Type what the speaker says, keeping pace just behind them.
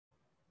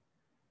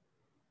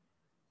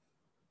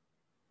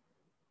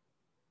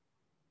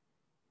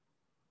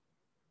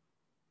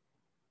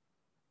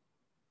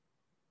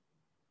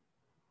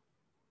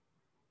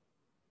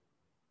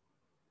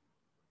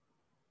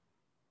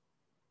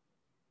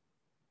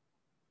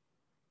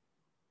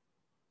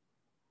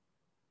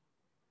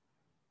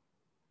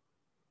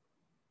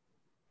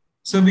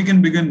So we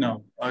can begin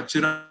now.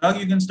 Chirag,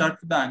 you can start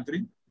with the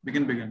anchoring. We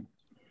can begin.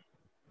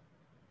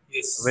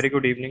 Yes. A very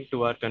good evening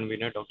to our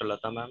convener, Dr.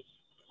 Lata ma'am,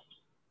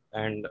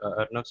 and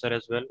Arnav sir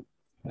as well,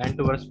 and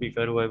to our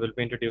speaker who I will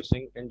be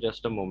introducing in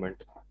just a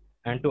moment,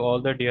 and to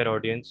all the dear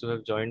audience who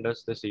have joined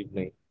us this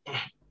evening.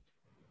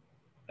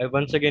 I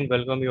once again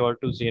welcome you all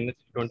to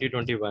Zenith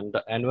 2021,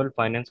 the annual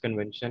finance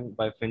convention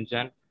by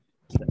FinJan,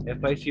 the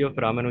FIC of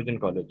Ramanujan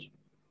College.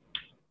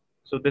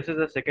 So this is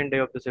the second day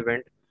of this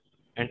event,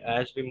 and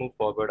as we move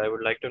forward, I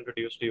would like to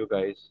introduce to you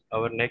guys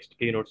our next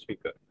keynote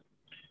speaker.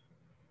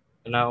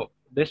 Now,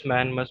 this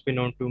man must be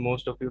known to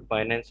most of you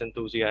finance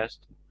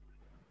enthusiasts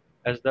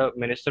as the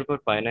Minister for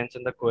Finance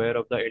and the Quair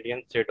of the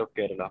Indian state of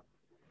Kerala.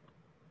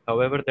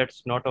 However,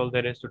 that's not all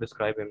there is to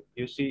describe him.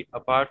 You see,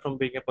 apart from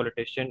being a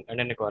politician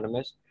and an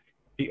economist,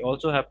 he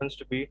also happens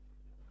to be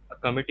a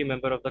committee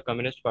member of the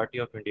Communist Party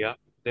of India,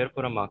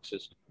 therefore a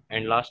Marxist.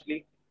 And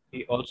lastly,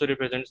 he also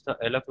represents the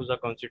Elafuza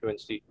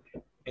constituency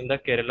in the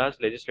Kerala's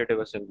Legislative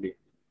Assembly.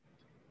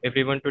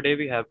 Everyone, today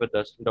we have with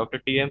us Dr.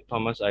 T.M.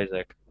 Thomas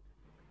Isaac.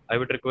 I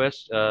would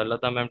request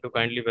Lata ma'am to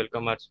kindly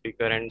welcome our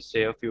speaker and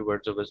say a few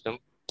words of wisdom.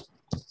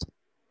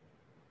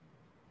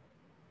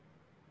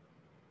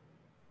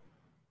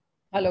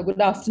 Hello, good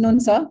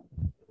afternoon, sir.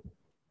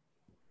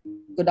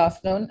 Good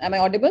afternoon. Am I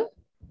audible?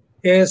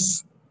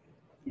 Yes,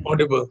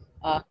 audible.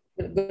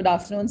 Good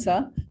afternoon,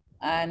 sir.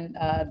 And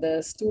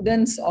the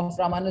students of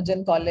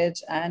Ramanujan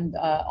College, and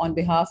on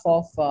behalf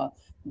of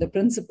the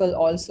principal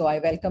also, I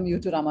welcome you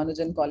to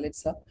Ramanujan College,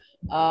 sir.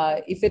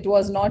 If it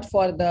was not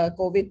for the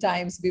COVID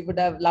times, we would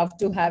have loved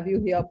to have you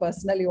here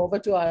personally over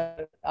to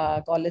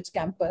our college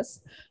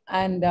campus.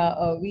 And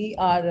we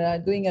are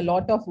doing a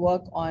lot of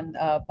work on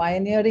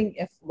pioneering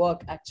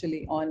work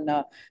actually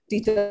on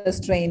teachers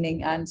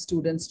training and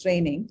students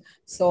training.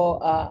 So,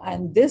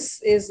 and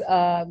this is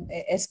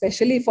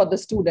especially for the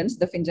students,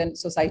 the FinGen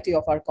Society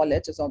of our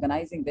college is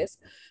organizing this.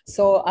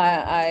 So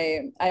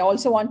I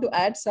also want to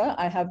add, sir,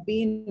 I have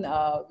been,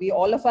 we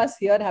all of us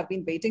here have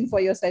been waiting for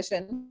your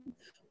session.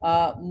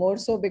 More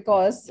so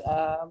because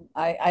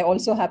I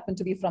also happen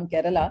to be from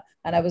Kerala,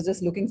 and I was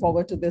just looking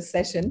forward to this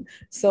session.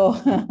 So,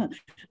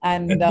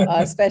 and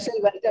a special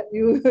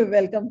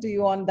welcome to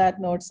you on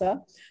that note,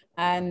 sir.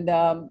 And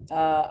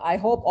I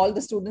hope all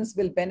the students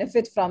will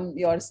benefit from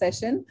your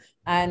session,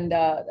 and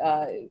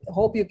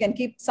hope you can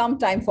keep some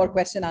time for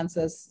question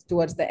answers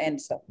towards the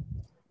end, sir.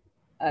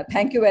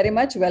 Thank you very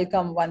much.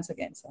 Welcome once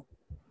again, sir.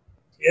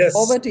 Yes.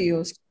 Over to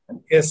you.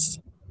 Yes,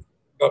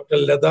 Dr.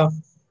 Lata.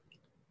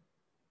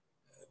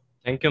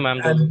 Thank you, ma'am.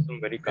 Those are some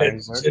very kind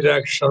words.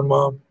 Chirag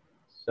Sharma.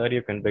 Sir,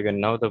 you can begin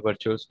now. The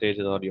virtual stage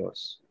is all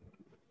yours.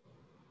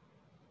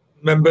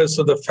 Members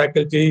of the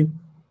faculty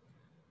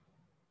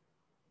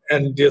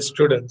and dear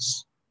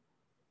students.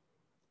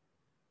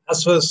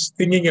 As I was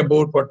thinking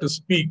about what to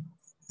speak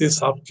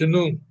this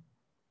afternoon,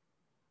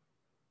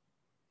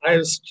 I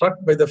was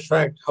struck by the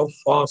fact how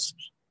fast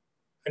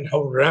and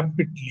how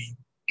rapidly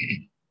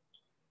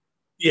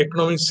the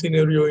economic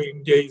scenario in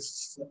India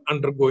is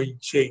undergoing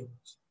change.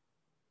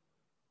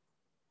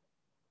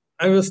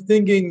 I was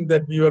thinking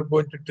that we were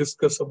going to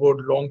discuss about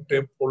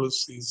long-term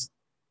policies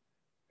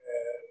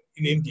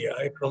in India,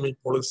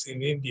 economic policy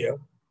in India.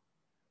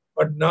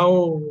 But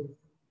now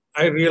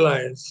I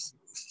realize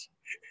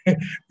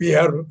we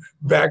are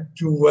back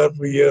to where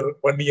we were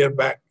 1 year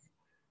back,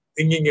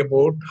 thinking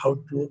about how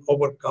to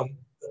overcome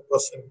the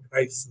present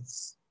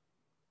crisis.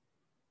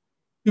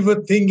 We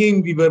were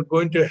thinking we were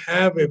going to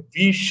have a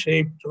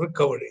V-shaped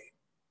recovery.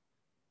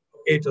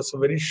 It was a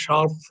very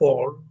sharp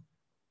fall.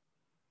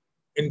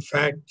 In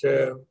fact,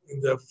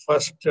 in the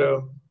first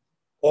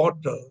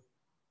quarter,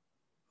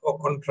 a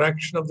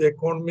contraction of the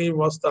economy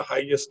was the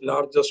highest,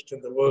 largest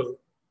in the world.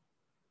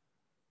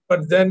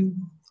 But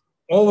then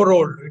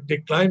overall, it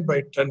declined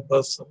by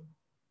 10%.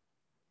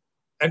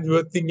 And we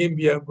were thinking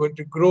we are going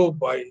to grow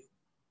by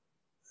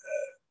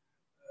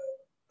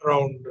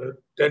around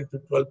 10 to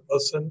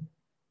 12%.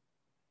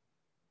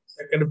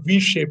 A kind of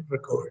V-shaped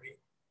recovery.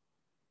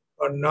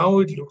 But now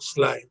it looks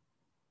like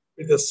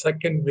with the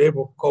second wave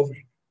of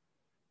COVID,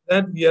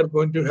 that we are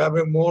going to have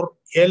a more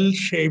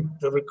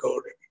L-shaped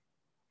recovery.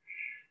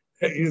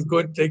 It is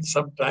going to take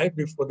some time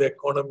before the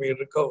economy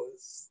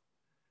recovers.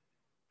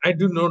 I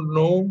do not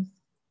know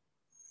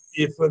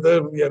if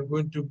whether we are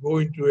going to go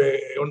into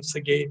once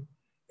again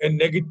a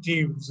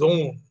negative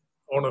zone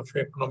of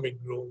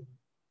economic growth.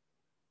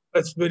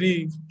 That's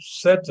very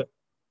certain.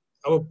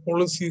 Our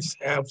policies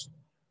have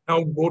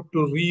now got to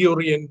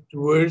reorient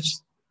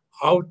towards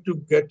how to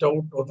get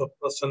out of the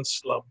present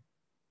slump,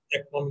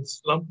 economic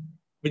slump,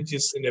 which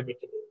is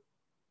inevitable.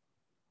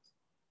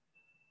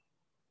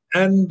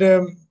 And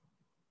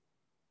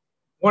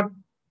what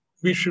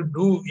we should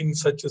do in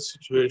such a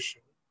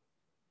situation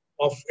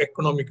of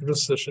economic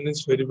recession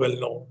is very well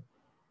known.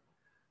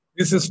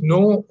 This is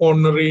no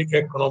ordinary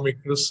economic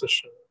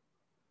recession.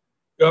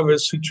 You have a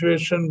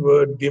situation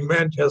where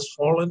demand has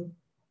fallen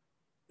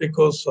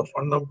because of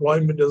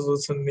unemployment has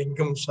risen,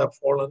 incomes have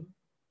fallen.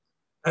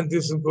 And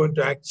this is going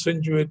to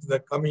accentuate in the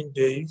coming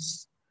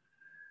days.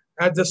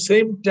 At the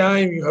same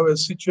time, you have a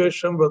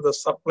situation where the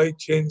supply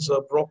chains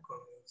are broken.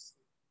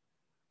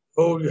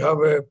 So you have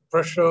a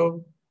pressure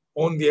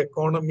on the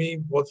economy,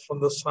 both from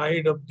the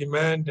side of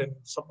demand and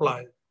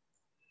supply.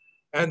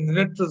 And the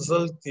net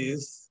result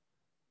is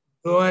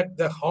that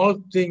the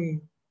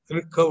halting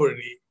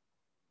recovery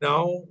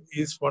now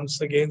is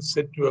once again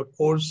set to a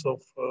course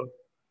of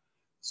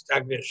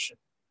stagnation.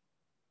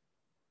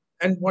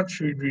 And what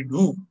should we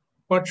do?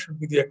 What should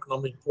be the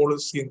economic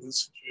policy in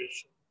this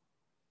situation?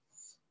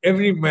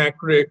 Every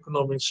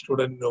macroeconomic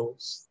student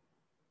knows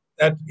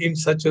that in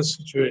such a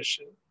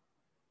situation,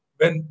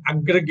 when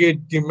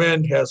aggregate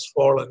demand has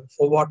fallen,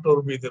 for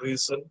whatever be the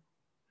reason,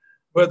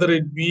 whether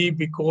it be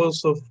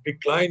because of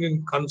decline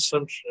in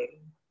consumption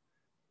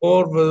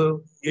or whether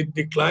it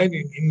decline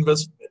in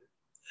investment,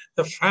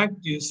 the fact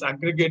is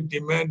aggregate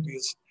demand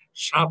is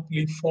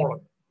sharply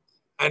fallen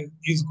and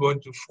is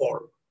going to fall.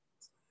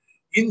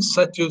 In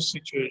such a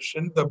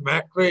situation, the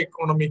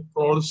macroeconomic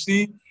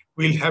policy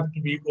will have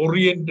to be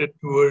oriented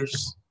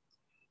towards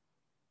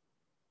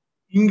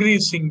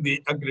increasing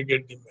the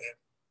aggregate demand,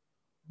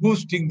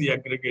 boosting the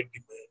aggregate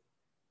demand.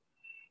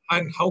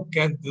 And how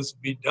can this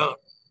be done?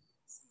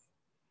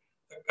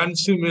 The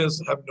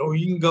consumers have no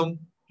income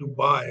to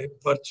buy,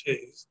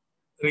 purchase.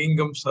 Their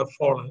incomes have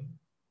fallen.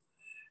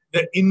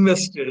 The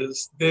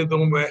investors, they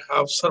don't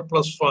have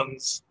surplus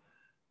funds,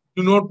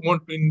 do not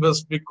want to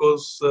invest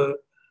because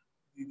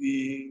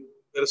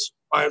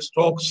their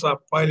stocks are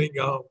piling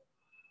up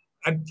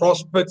and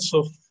prospects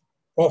of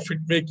profit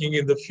making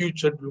in the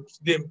future looks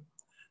dim.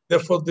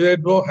 Therefore, they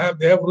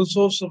have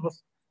resources,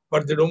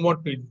 but they don't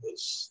want to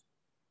invest.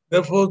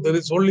 Therefore, there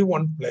is only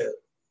one player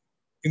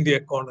in the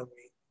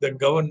economy, the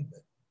government,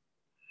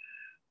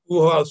 who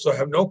also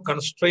have no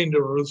constraint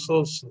of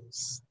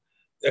resources.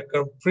 They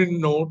can print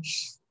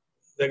notes,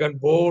 they can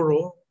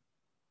borrow,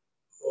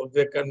 or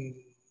they can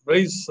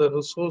raise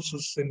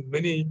resources in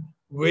many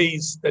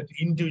ways that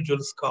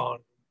individuals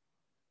can't.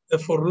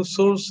 Therefore,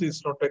 resource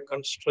is not a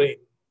constraint.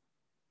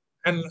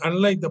 And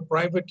unlike the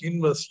private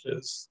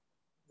investors,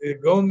 the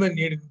government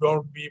need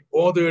not be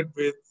bothered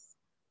with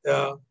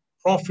the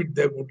profit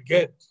they would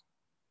get.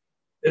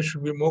 They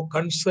should be more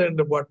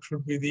concerned about what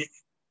should be the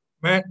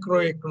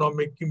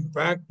macroeconomic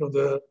impact of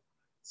the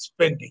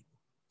spending.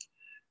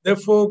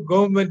 Therefore,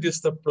 government is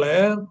the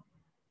player.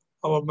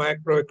 Our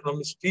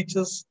macroeconomics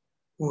teachers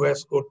who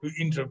has got to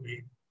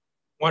intervene.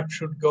 What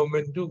should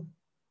government do?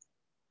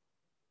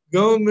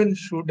 Government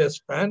should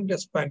expand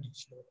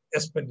expenditure.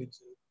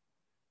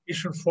 It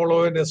should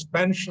follow an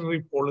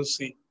expansionary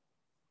policy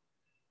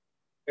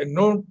and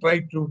not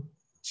try to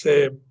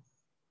say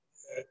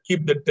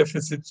keep the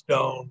deficits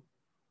down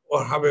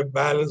or have a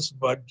balanced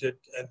budget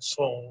and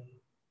so on.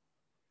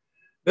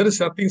 There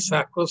is nothing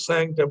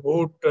sacrosanct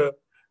about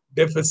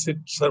deficit,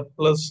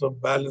 surplus, or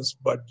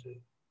balanced budget.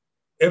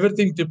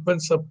 Everything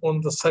depends upon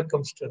the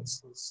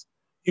circumstances.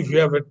 If you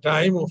have a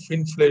time of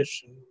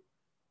inflation,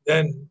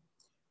 then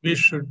we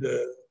should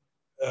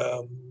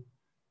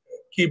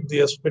keep the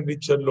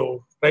expenditure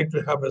low, try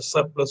to have a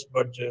surplus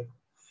budget.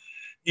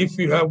 If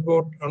you have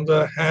got, on the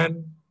other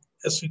hand,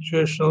 a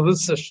situation of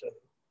recession,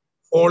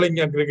 falling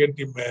aggregate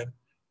demand,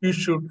 you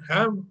should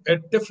have a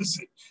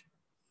deficit.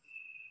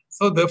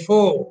 So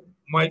therefore,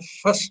 my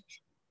first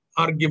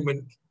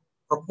argument,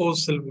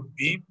 proposal would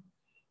be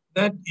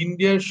that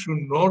India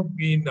should not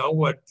be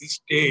now at this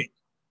stage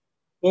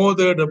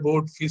bothered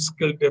about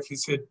fiscal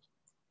deficit,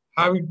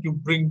 having to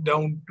bring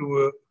down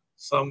to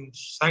some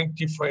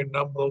sanctified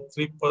number of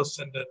 3%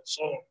 and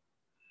so on.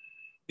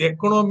 The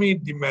economy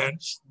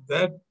demands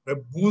that a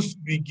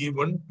boost be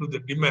given to the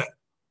demand,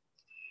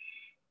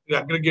 the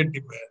aggregate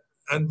demand,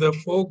 and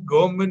therefore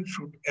government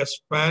should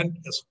expand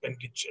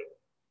expenditure.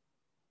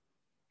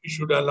 It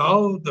should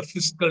allow the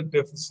fiscal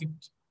deficit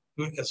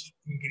to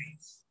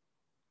increase.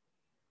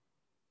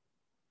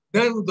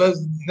 Then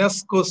the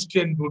next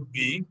question would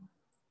be,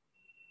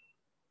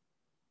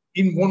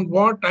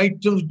 what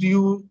items do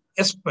you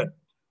expend?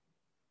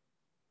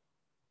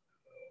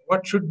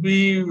 What should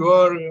be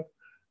your,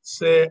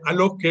 say,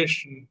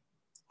 allocation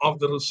of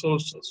the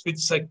resources, which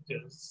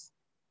sectors?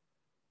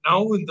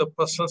 Now, in the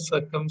present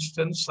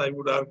circumstance, I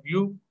would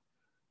argue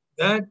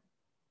that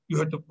you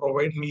have to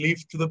provide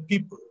relief to the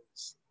people.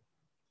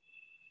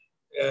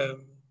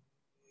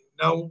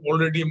 Now,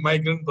 already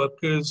migrant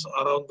workers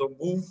are on the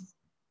move.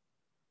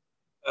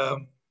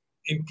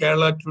 In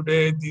Kerala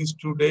today, these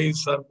 2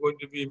 days are going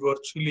to be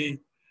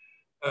virtually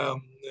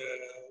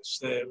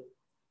say,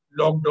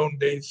 lockdown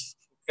days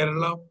for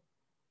Kerala.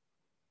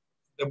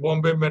 The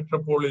Bombay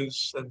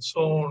metropolis and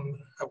so on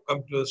have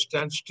come to a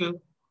standstill.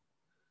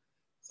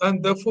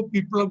 And therefore,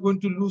 people are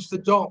going to lose the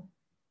job.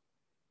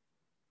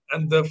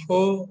 And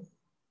therefore,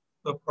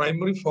 the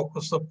primary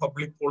focus of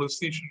public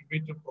policy should be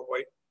to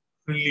provide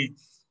relief.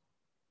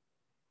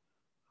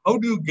 How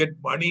do you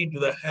get money into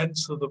the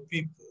hands of the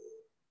people?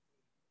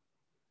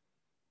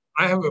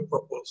 I have a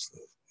proposal.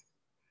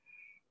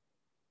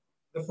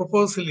 The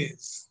proposal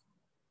is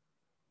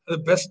the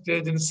best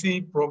agency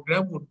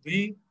program would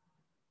be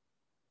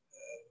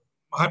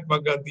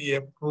Mahatma Gandhi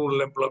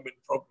Rural Employment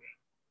Program.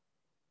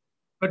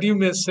 But you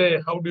may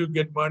say, how do you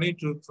get money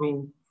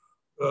through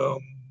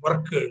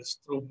workers,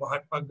 through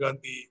Mahatma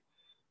Gandhi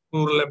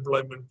Rural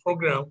Employment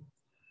Program,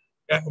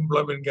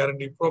 Employment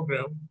Guarantee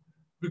Program?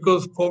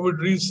 Because COVID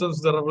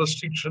reasons, there are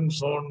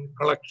restrictions on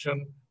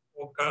collection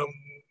or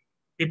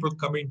people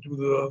coming to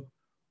the,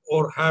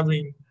 or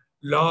having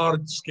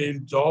large scale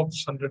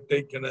jobs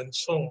undertaken and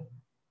so on.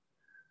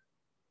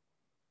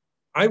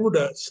 I would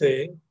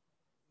say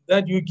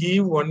that you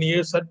give 1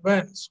 year's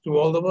advance to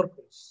all the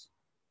workers.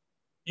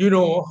 You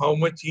know how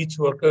much each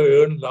worker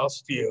earned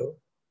last year.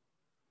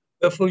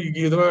 Therefore, you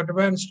give them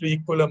advance to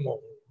equal amount.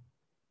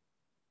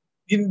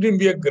 It will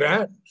be a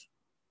grant.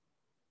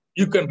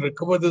 You can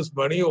recover this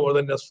money over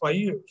the next 5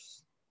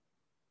 years.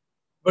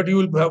 But you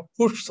will have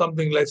pushed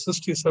something like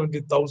 60,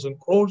 70,000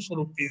 crores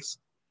rupees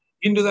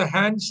into the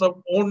hands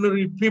of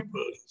ordinary people,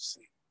 you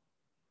see.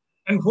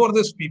 And for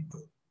these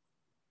people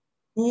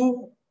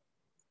who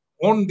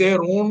on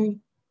their own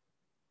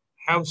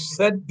have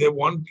said they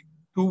want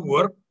to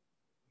work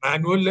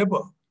manual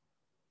labor.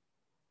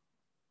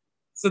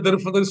 So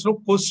therefore, there is no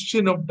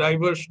question of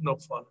diversion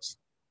of funds.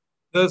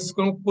 There's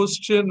no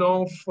question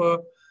of,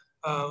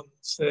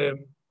 say,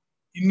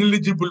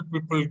 ineligible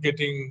people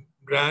getting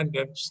grant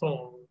and so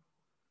on.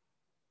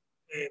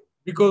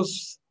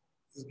 Because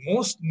the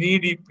most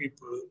needy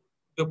people,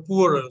 the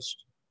poorest,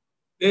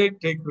 they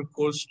take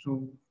recourse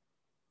to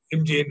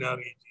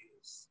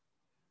MJNREGs.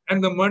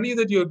 And the money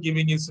that you're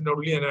giving is not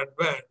only an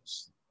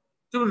advance,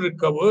 it will be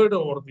recovered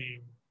over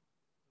the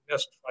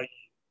next 5 years.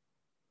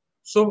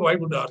 So I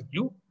would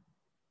argue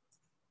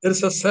there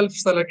is a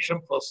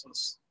self-selection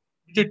process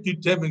which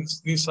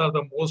determines these are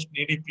the most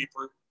needy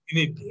people in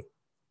India.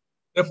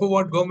 Therefore,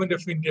 what government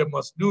of India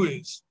must do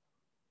is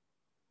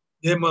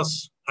they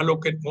must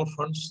allocate more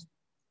funds,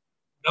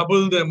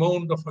 double the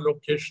amount of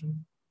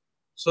allocation,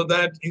 so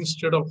that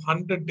instead of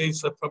 100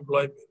 days of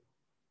employment,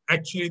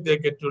 actually they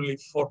get only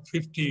 40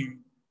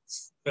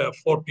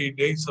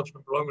 days of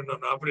employment on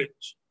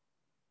average.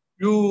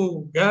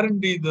 You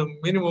guarantee the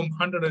minimum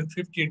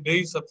 150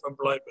 days of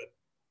employment,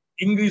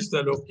 increase the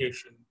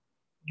allocation,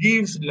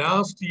 gives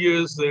last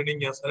year's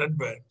earning as an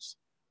advance.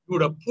 You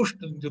would have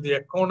pushed into the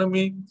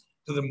economy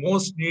to the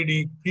most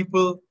needy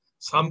people,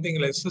 something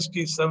like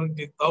 60,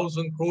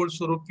 70,000 crores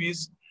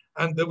rupees,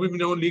 and there will be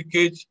no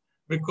leakage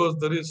because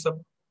there is a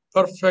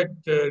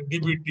perfect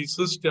DBT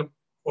system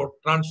for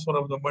transfer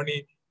of the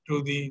money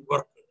to the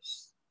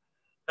workers.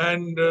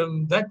 And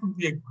that would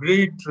be a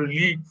great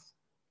relief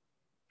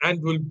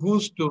and will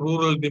boost the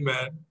rural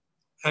demand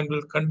and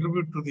will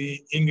contribute to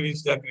the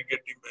increased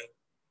aggregate demand.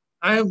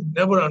 I have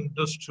never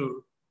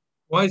understood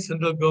why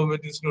central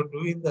government is not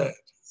doing that.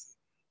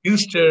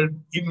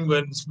 Instead,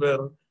 invents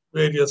where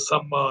various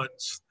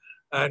summands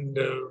and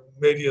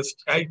various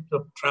types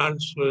of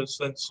transfers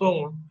and so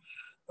on,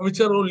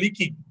 which are all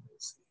leaking.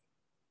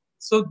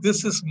 So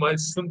this is my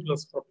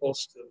simplest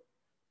proposal.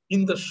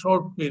 In the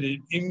short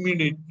period,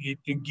 immediately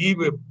to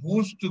give a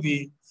boost to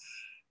the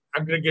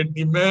aggregate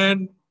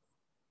demand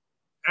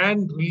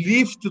and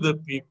relief to the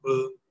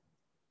people,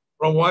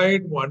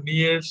 provide 1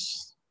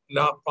 year's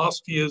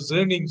past year's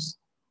earnings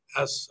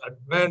as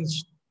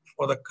advance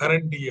for the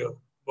current year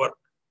work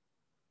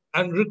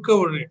and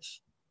recover it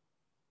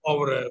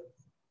over a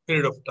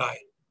period of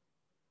time.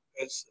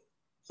 Yes.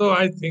 So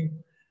I think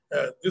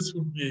this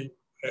would be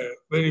a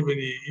very,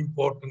 very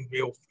important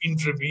way of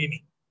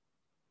intervening.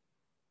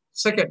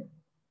 Second,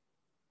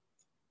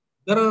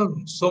 there are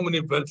so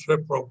many welfare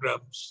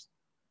programs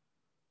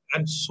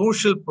and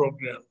social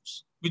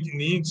programs which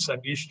needs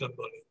additional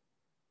money.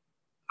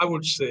 I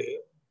would say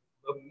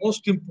the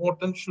most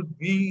important should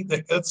be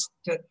the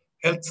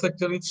health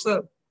sector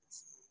itself.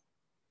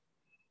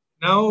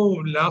 Now,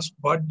 last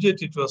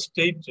budget, it was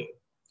stated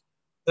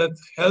that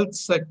health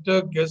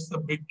sector gets the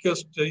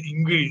biggest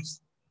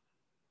increase,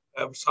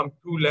 some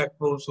 2 lakh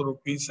crores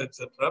rupees,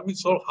 etc., which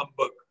is all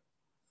humbug.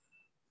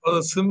 For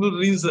the simple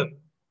reason,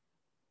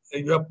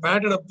 you have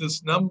padded up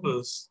these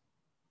numbers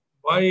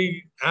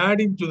by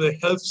adding to the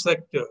health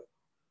sector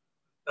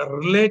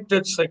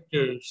related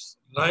sectors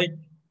like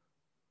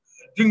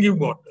drinking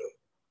water.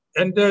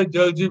 Entire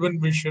Jal Jeevan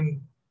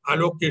Mission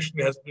allocation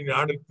has been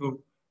added to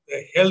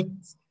the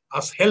health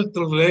as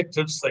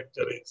health-related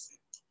sector.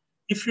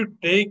 If you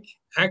take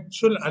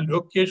actual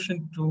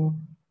allocation to,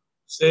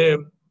 say,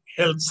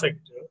 health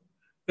sector,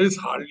 there is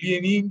hardly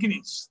any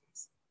increase.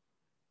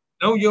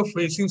 Now you're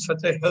facing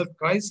such a health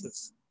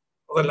crisis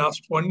for the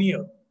last 1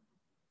 year.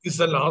 This is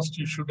the last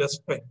you should have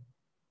spent.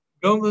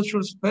 Government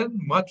should spend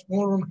much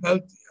more on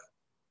health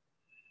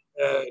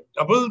here.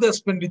 Double the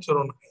expenditure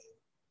on health.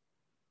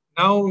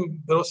 Now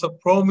there was a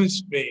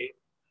promise made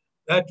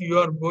that you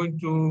are going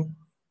to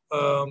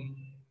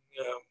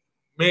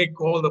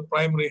make all the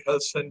primary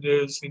health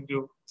centers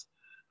into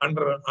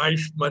under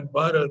Ayushman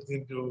Bharat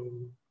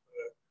into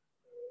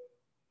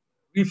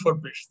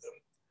refurbish them,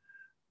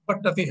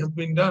 but nothing has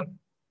been done.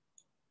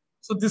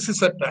 So this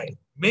is a time.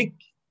 Make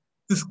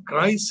this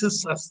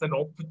crisis as an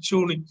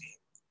opportunity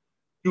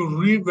to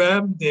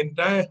revamp the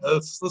entire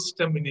health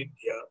system in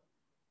India,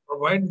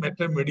 provide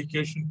better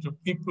medication to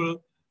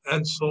people,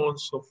 and so on and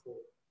so forth.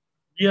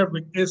 we are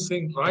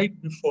witnessing right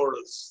before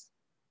us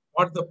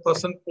what the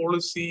present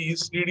policy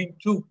is leading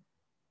to.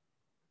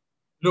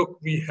 Look,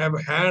 we have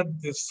had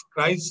this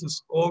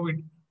crisis,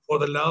 COVID, for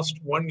the last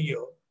 1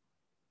 year,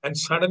 and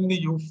suddenly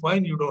you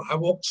find you don't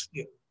have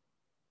oxygen.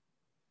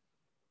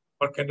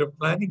 What kind of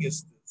planning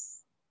is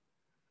this?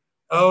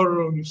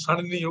 Or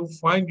suddenly you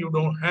find you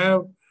don't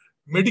have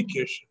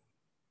medication.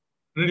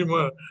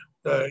 Remember,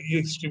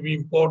 is to be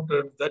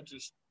imported, that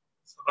is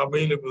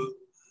available.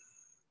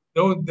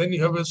 Now, then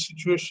you have a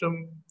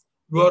situation,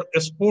 you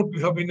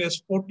have been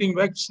exporting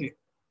vaccine,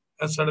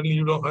 and suddenly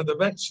you don't have the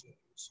vaccine.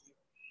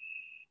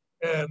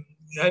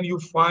 And you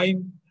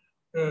find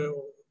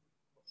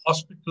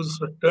hospitals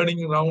are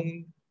turning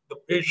around the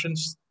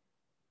patients.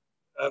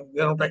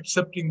 They're not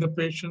accepting the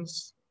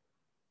patients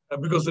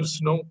because there's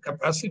no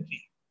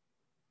capacity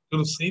to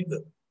receive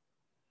them.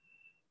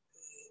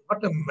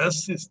 What a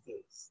mess is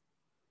this?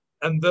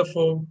 And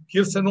therefore,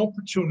 here's an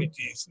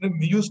opportunity.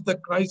 We use the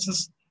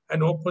crisis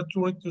an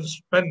opportunity to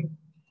spend.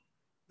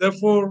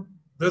 Therefore,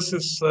 this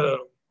is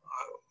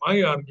my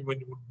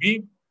argument would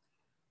be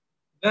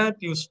that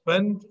you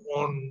spend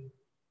on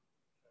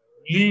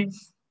relief,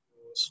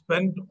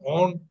 spend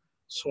on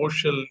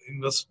social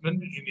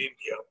investment in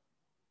India.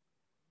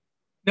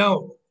 Now,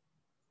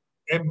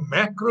 a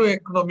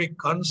macroeconomic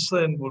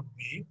concern would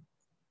be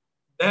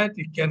that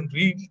it can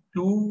lead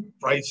to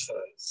price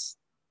rise.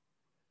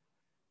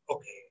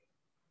 Okay,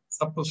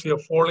 suppose you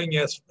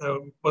are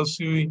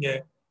pursuing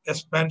a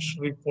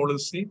expansionary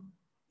policy,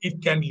 it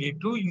can lead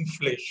to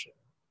inflation.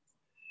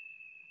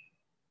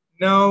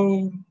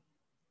 Now,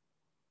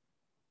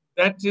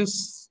 that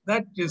is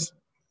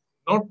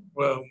not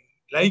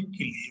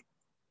likely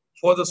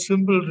for the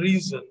simple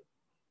reason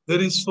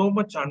there is so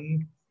much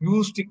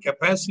unused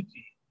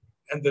capacity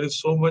and there is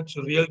so much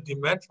real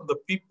demand from the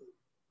people.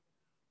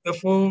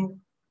 Therefore,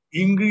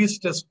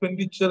 increased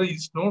expenditure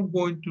is not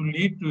going to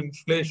lead to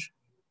inflation,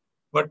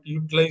 but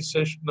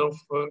utilization of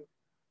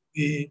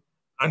the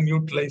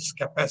unutilized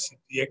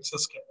capacity,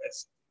 excess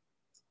capacity.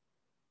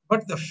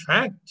 But the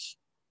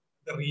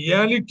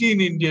reality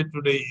in India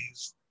today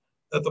is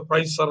that the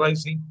prices are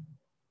rising.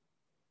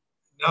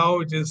 Now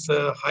it is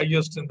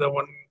highest in the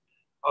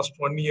last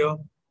 1 year,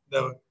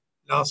 the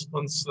last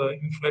month's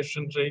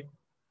inflation rate.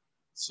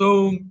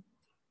 So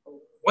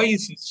why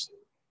is it so?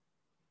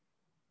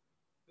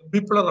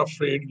 People are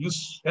afraid you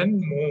spend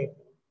more,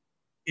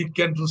 it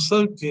can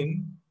result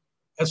in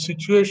a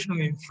situation of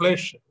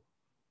inflation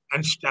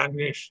and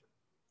stagnation,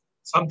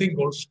 something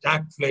called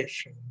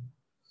stagflation,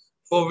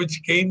 for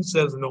which Keynes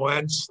has no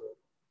answer.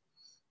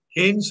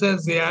 Keynes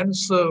has the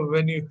answer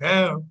when you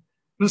have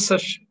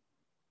recession.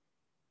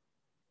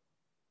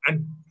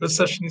 And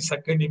recession is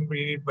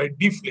accompanied by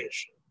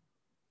deflation.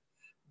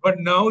 But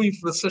now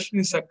if recession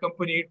is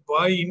accompanied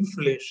by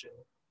inflation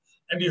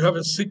and you have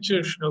a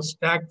situation of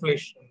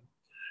stagflation,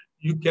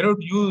 you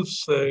cannot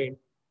use the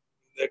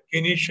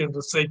Keynesian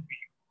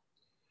recipe.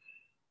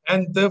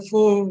 And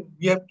therefore,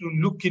 we have to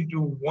look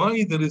into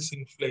why there is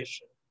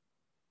inflation.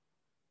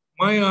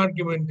 My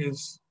argument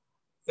is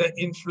that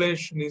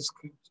inflation is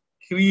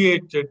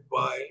created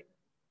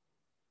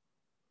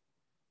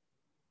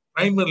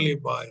primarily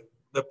by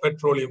the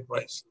petroleum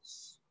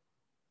prices.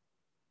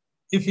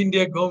 If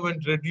India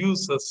government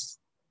reduces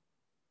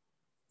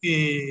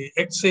the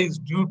excise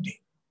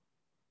duty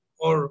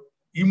or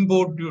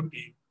import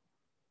duty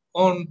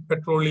on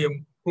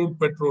petroleum, crude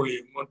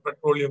petroleum, on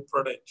petroleum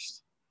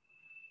products,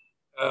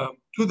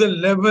 to the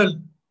level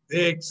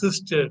they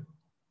existed,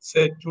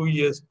 say, 2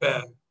 years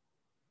back,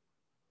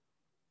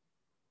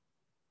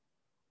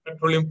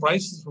 petroleum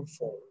prices will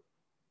fall.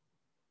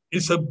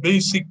 It's a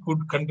basic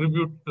good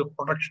contribute to the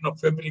production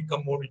of every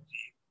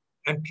commodity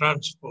and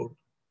transport.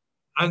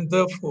 And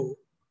therefore,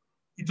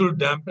 it will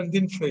dampen the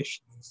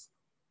inflation.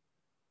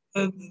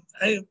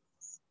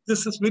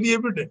 This is very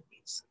evident.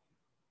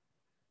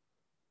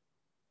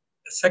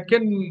 The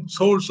second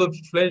source of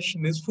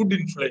inflation is food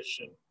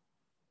inflation.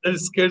 There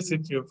is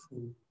scarcity of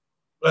food.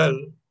 Well,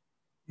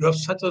 you have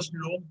such a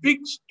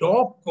big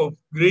stock of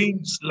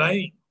grains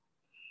lying.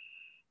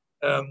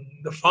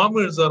 The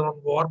farmers are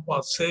on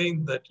warpath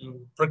saying that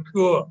you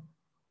procure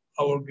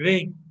our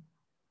grain.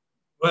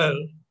 Well,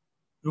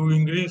 you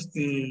increase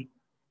the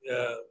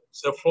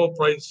floor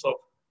price of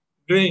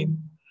grain,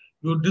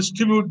 you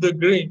distribute the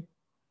grain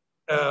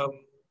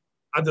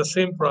at the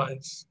same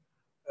price,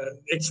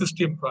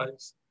 existing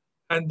price,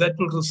 and that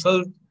will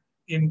result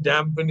in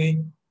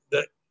dampening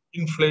the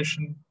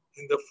inflation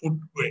in the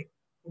food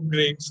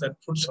grains and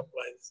food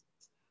supplies.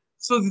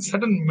 So the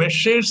certain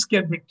measures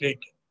can be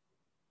taken.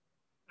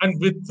 And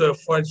with,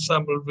 for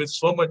example, with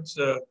so much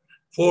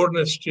foreign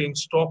exchange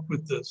stock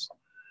with us,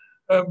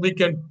 we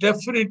can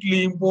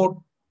definitely import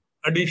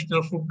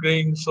additional food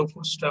grains or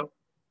food stuff.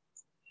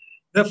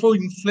 Therefore,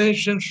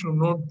 inflation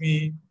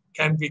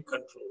can be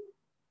controlled.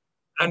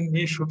 And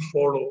we should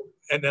follow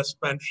an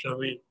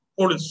expansionary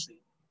policy.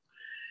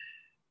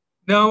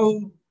 Now,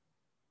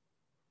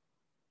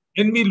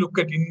 when we look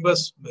at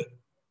investment,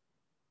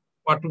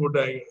 what would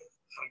I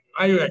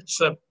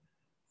accept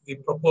the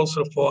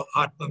proposal for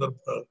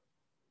Atmanirbhar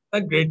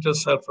a greater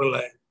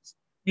self-reliance.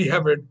 We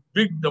have a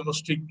big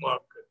domestic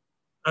market,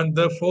 and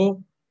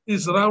therefore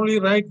it's really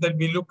right that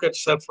we look at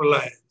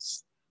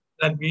self-reliance,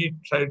 that we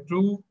try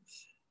to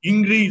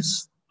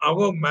increase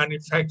our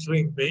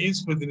manufacturing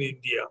base within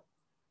India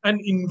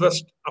and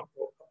invest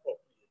appropriately.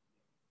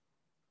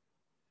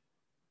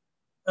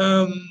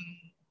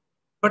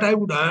 But I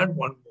would add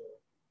one more,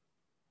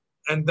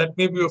 and that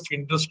may be of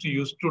interest to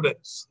you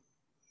students.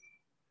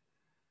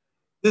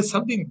 There's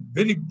something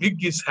very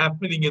big is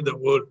happening in the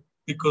world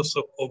because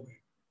of COVID.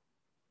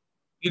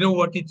 You know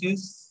what it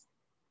is?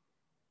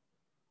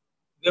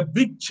 The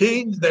big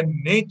change, the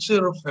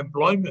nature of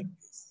employment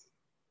is.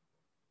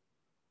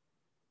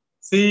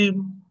 See,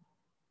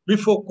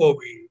 before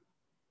COVID,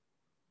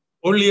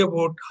 only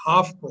about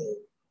half crore,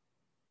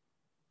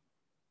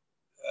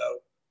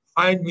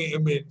 5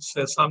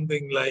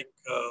 something like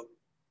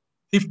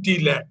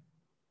 50 lakh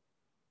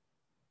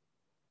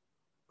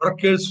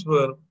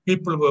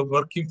people were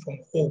working from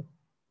home.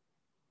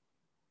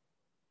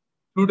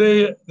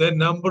 Today, the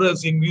number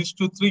has increased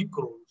to 3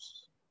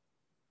 crores.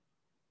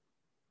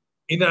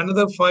 In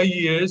another 5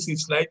 years,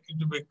 it's likely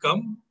to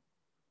become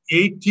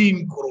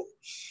 18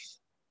 crores.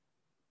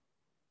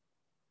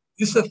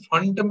 This is a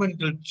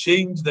fundamental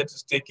change that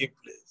is taking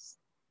place.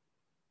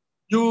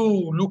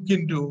 You look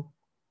into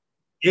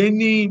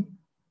any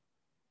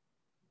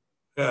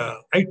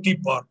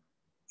IT park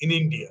in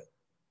India,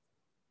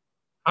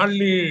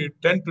 hardly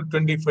 10 to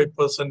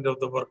 25% of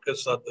the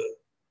workers are there.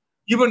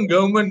 Even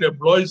government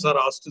employees are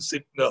asked to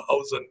sit in a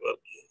house and work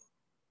here.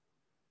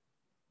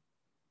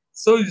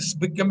 So it's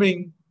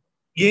becoming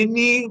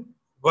any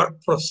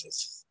work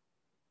process,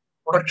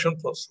 production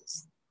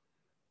process,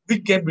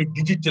 which can be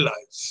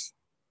digitalized.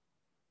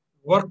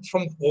 Work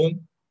from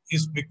home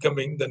is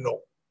becoming the norm.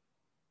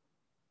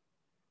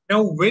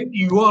 Now, when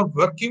you are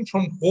working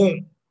from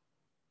home,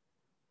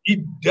 it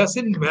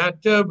doesn't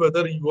matter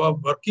whether you are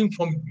working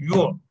from New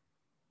York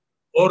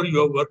or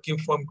you are working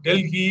from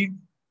Delhi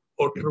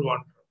or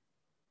Trivandrum.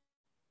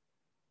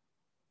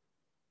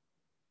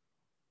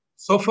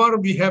 So far,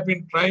 we have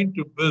been trying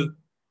to build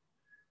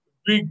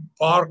big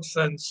parks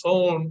and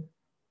so on,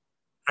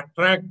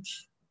 attract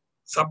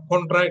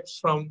subcontracts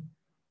from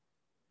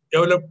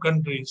developed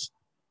countries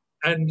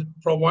and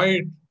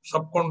provide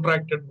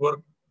subcontracted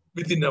work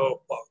within our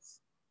parks.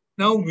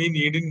 Now we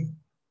needn't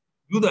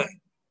do that.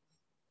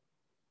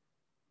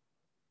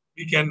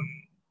 We can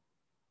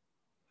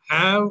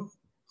have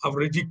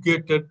our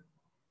educated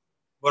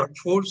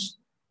workforce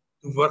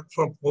to work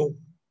from home.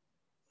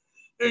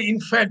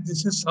 In fact,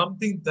 this is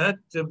something that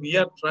we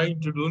are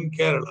trying to do in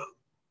Kerala.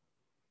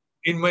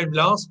 In my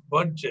last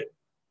budget,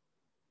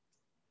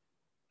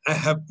 I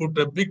have put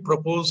a big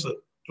proposal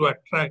to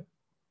attract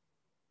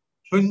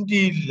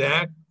 20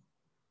 lakh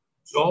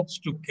jobs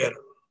to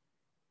Kerala,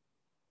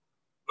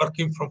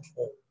 working from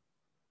home.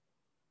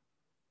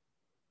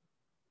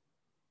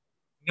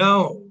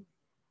 Now,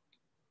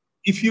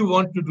 if you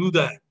want to do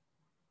that,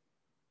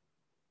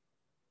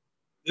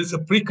 there's a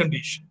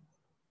precondition.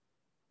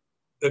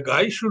 The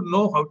guy should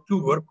know how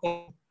to work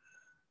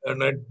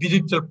on a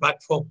digital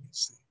platform.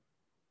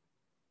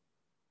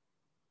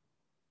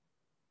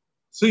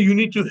 So you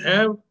need to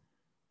have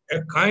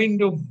a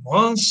kind of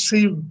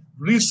massive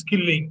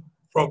reskilling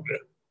program.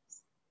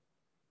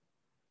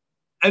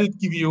 I'll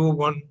give you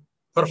one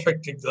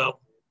perfect example.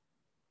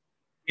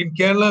 In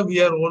Kerala,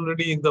 we are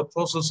already in the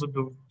process of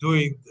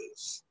doing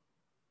this.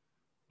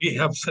 We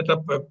have set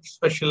up a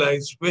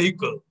specialized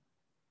vehicle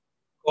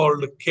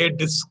called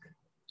K-Disc,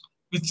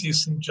 which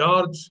is in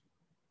charge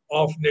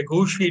of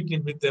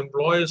negotiating with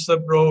employers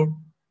abroad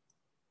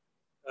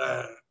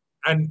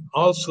and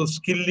also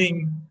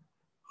skilling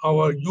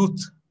our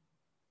youth,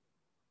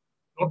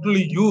 not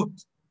only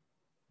youth,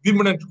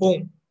 women at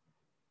home.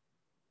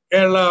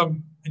 Kerala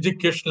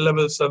education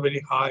levels are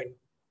very high,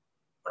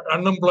 but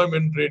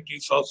unemployment rate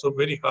is also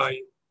very high,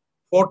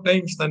 4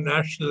 times the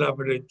national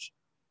average.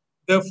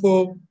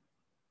 Therefore,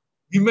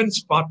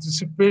 women's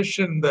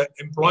participation in the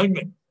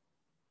employment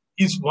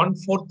is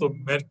 1/4 of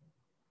men.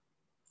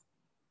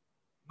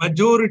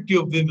 Majority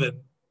of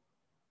women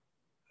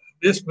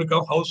just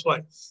become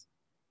housewives.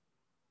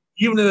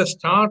 Even if they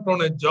start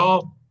on a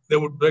job, they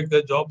would break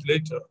their job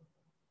later.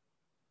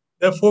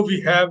 Therefore,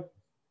 we have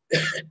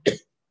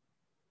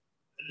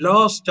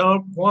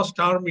vast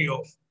army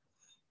of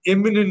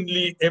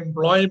eminently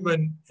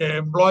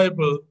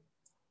employable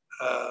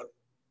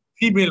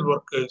female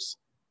workers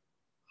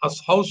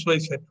as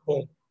housewives at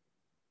home.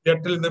 We are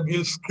telling them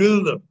we'll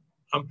skill them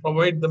and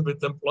provide them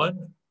with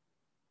employment.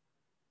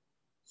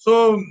 So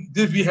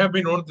we have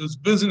been on this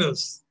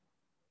business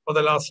for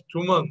the last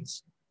 2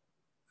 months.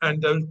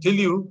 And I'll tell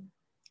you,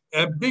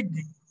 a big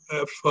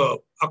firm,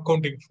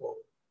 accounting firm,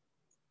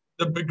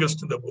 the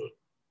biggest in the world.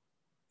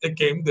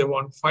 They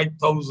want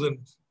 5,000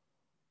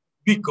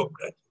 BCom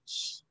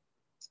graduates.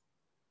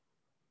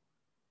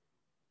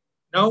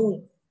 Now,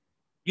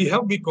 we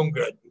have BCom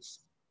graduates,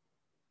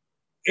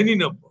 any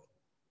number,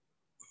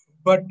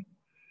 but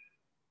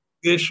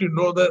they should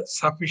know the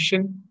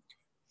sufficient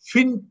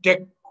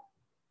fintech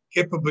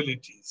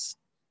capabilities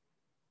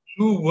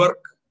to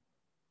work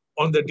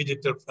on the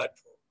digital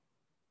platform.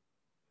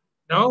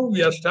 Now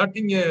we are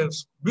starting a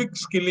big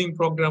skilling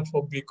program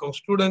for BCom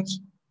students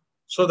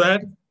so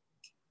that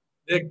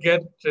they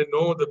get to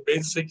know the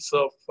basics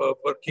of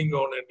working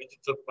on a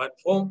digital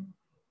platform,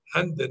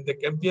 and then they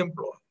can be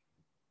employed.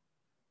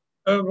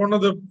 One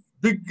of the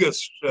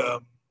biggest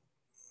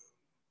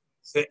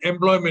say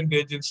employment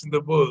agents in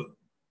the world,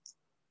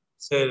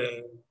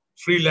 say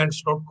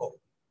freelance.com,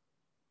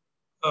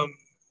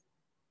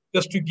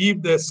 just to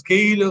give the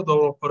scale of the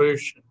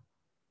operation.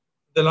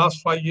 The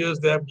last 5 years,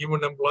 they have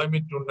given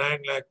employment to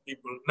 9 lakh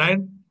people,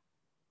 9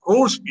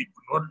 crores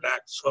people, not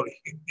lakhs, sorry,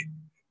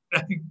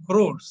 9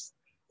 crores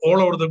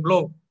all over the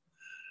globe.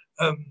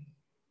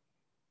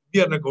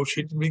 We are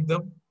negotiating with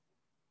them.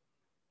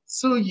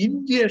 So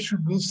India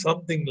should do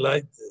something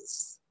like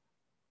this.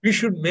 We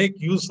should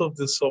make use of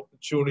this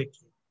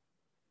opportunity.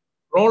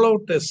 Roll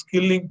out a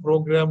skilling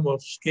program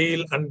of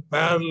scale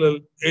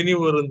unparalleled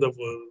anywhere in the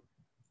world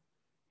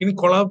in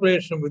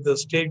collaboration with the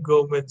state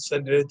governments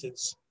and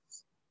agencies.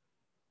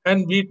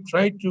 And we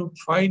try to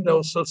find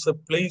ourselves a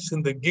place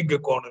in the gig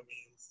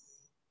economy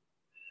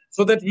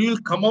so that we will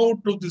come out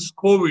of this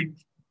COVID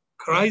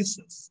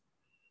crisis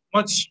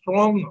much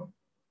stronger,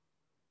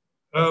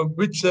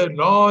 with a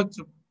large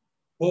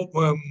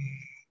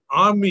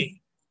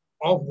army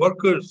of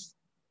workers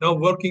now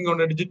working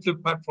on a digital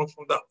platform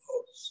from the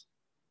house.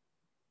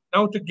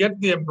 Now to get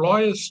the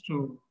employers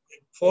to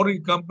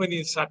foreign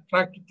companies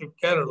attracted to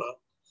Kerala,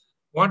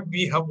 what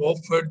we have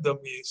offered them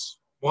is,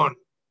 one,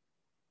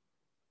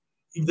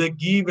 if they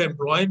give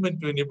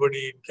employment to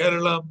anybody in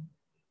Kerala,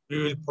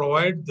 we will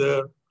provide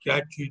the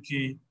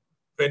gratuity,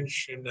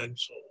 pension, and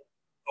so on.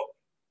 Okay.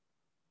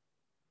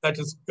 That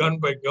is done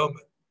by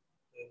government.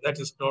 That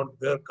is not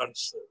their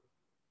concern.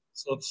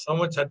 So so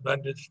much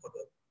advantage for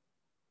them.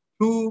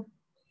 Two,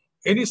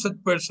 any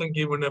such person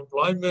given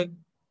employment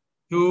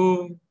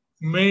to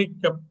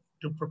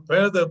to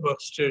prepare the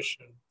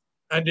workstation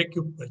and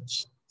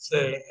equipments,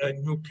 say a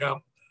new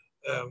camp,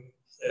 a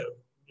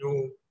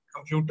new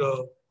computer,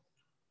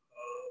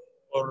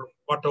 or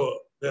whatever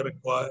they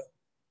require.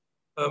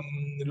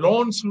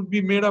 Loans would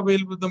be made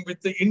available to them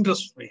with the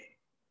interest free.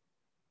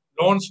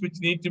 Loans which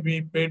need to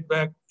be paid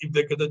back if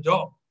they get a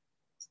job.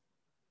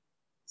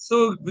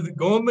 So with the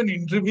government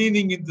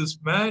intervening in this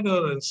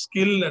manner and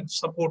skill and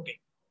supporting,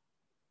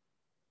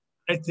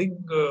 I think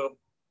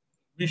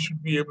we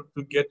should be able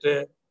to get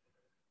a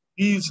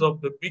piece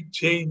of the big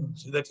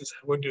change that is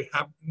going to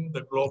happen in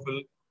the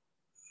global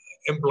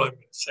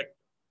employment sector.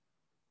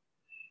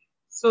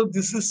 So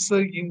this is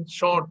in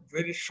short,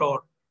 very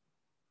short.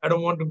 I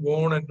don't want to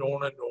go on and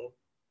on and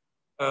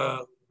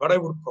on. But I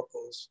would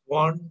propose,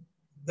 one,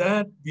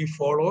 that we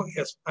follow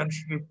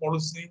expansionary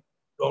policy,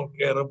 don't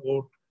care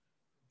about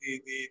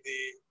the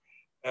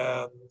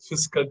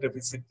fiscal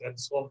deficit and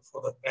so on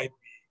for the time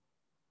being.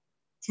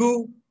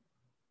 Two,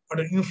 but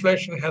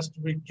inflation has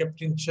to be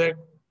kept in check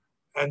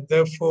and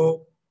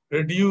therefore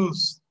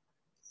reduce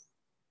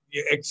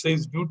the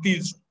excise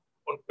duties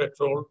on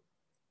petrol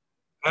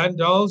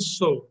and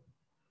also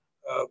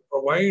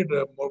provide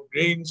more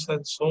grains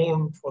and so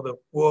on for the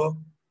poor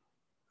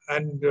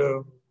and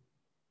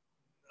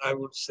I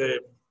would say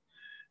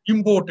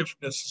import if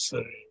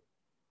necessary.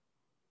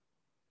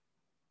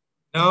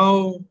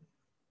 Now,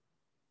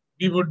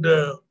 we would,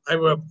 I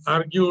would have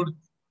argued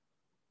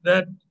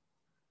that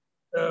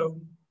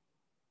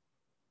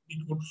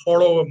we could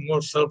follow a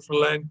more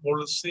self-reliant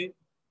policy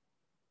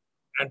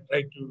and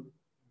try to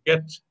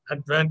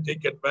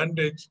take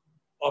advantage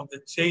of the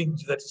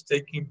change that is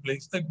taking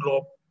place in the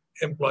global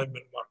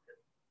employment market.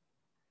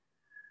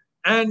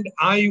 And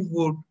I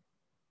would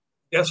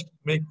just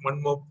make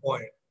one more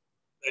point,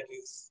 that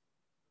is,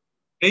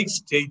 take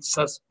states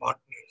as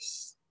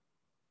partners.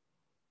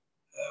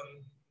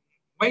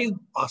 Why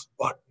as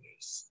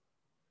partners?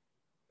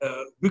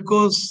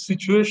 Because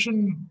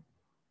situation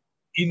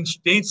in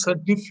states are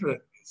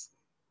different.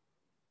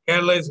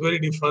 Kerala is very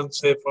different,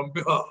 say, from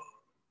Bihar.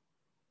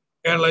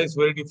 Kerala is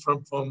very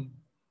different from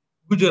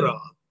Gujarat.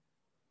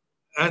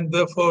 And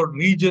therefore,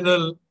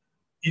 regional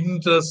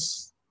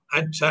interests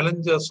and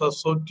challenges are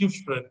so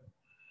different.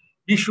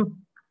 We should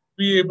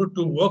be able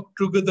to work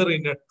together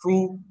in a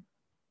true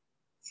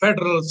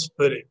federal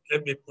spirit.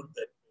 Let me put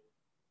that.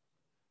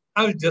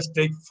 I'll just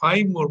take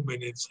 5 more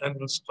minutes and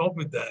we'll stop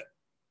with that,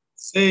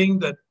 saying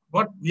that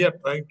what we are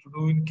trying to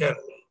do in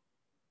Kerala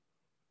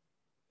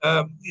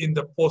in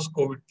the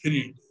post-COVID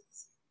period.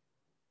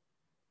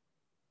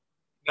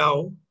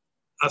 Now,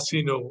 as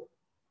you know,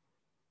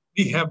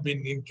 we have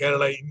been in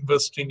Kerala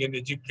investing in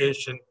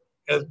education,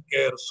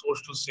 healthcare,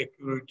 social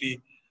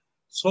security,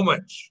 so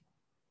much.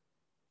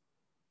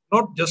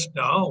 Not just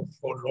now,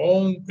 for a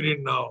long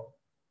period now,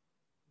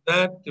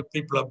 that the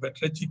people are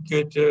better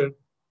educated,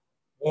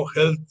 more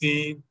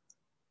healthy,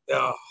 there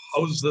are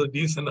houses,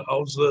 decent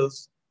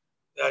houses,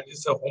 there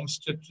is a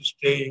homestead to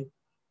stay,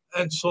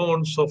 and so on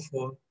and so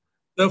forth.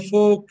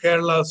 Therefore,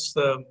 Kerala's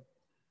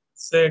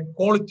say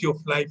quality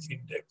of life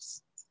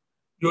index,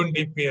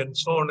 UNDP and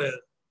so on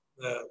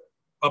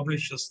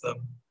publishes them,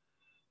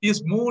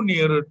 is more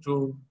nearer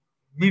to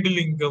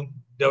middle-income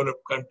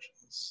developed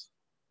countries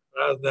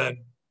rather than,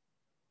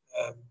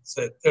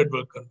 say, third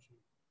world countries.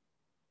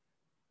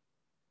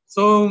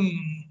 So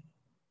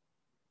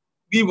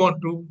we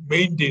want to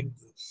maintain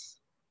this,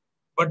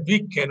 but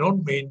we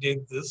cannot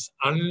maintain this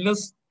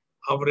unless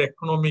our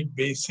economic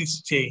base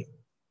is changed.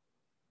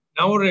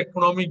 Now our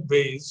economic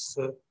base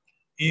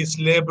is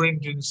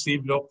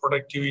labor-intensive,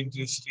 low-productive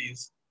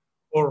industries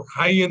or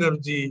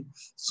high-energy,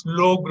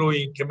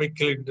 slow-growing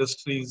chemical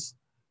industries,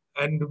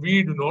 and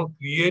we do not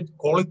create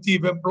quality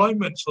of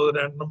employment, so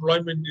that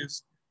unemployment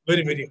is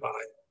very, very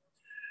high.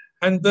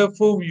 And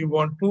therefore, we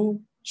want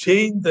to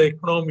change the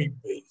economic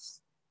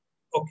base.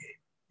 Okay,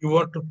 you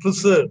want to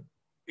preserve,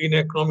 in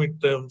economic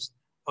terms,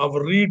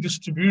 our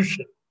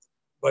redistribution,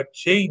 but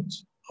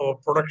change our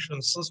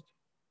production system.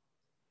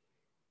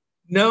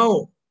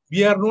 Now,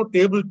 we are not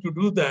able to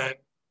do that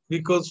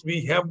because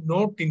we have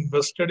not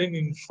invested in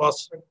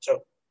infrastructure.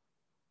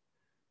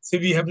 See,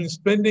 we have been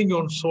spending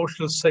on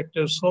social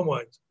sector so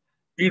much.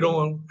 We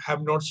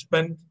have not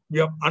spent, we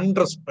have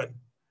underspent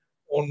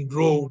on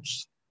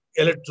roads,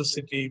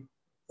 electricity,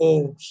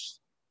 ports,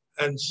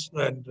 and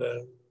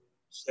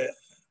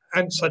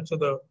such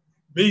other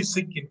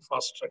basic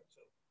infrastructure.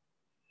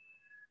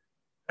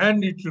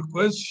 And it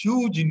requires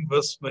huge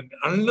investment.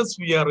 Unless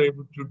we are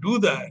able to do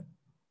that,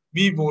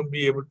 we won't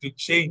be able to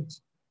change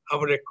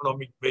our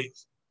economic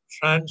base,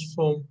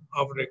 transform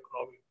our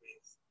economic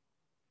base.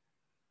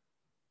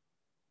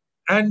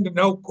 And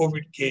now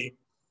COVID came.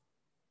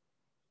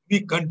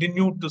 We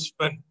continue to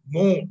spend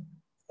more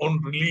on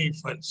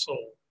relief and so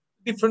on.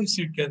 Difference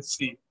you can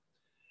see.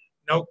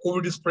 Now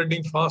COVID is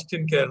spreading fast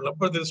in Kerala,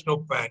 but there is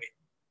no panic.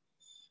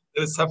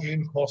 There is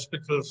sufficient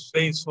hospital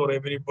space for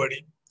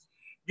everybody.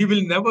 We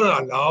will never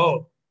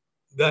allow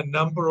the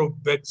number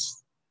of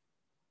beds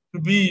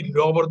to be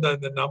lower than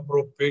the number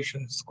of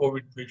patients,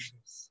 COVID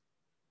patients,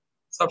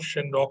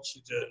 sufficient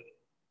oxygen,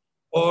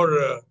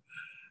 or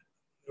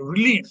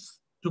relief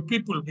to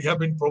people. We have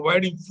been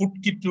providing food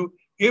kit to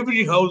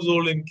every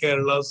household in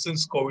Kerala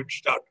since COVID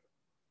started,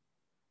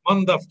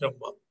 month after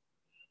month.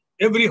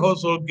 Every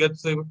household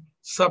gets a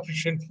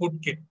sufficient food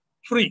kit,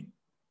 free,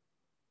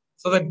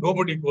 so that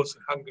nobody goes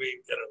hungry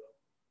in Kerala.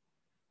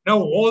 Now,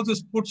 all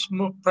this puts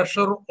more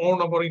pressure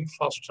on our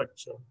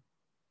infrastructure.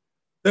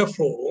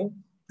 Therefore,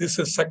 this is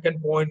the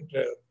second point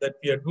that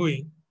we are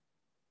doing.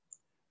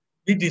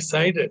 We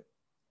decided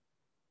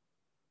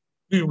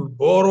we will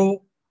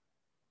borrow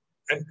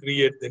and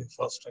create the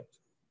infrastructure.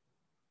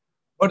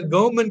 But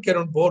government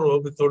cannot borrow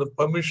without the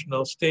permission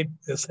of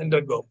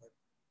central government.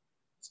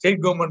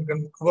 State government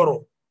can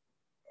borrow.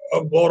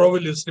 A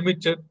borrowal is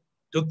limited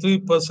to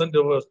 3%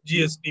 of our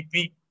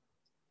GSDP.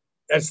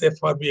 That's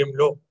FRBM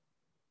law.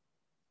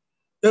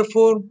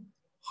 Therefore,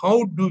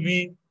 how do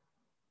we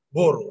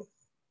borrow?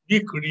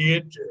 We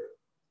create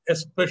a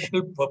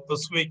special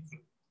purpose vehicle.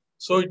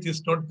 So it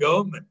is not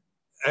government,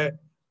 a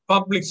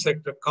public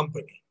sector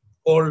company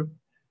called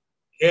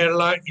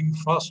Kerala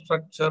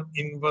Infrastructure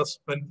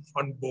Investment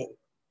Fund Board.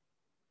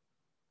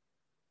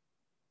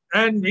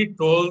 And we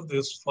told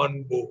this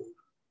fund board,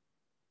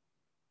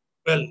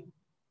 well,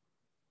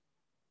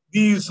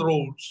 these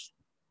roads,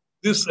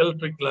 these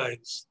electric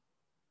lines,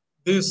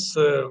 this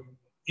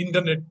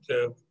internet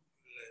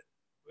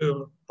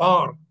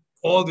park,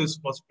 all this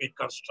must be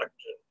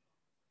constructed.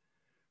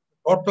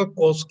 Total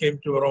cost came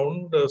to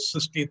around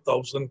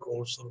 60,000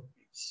 crores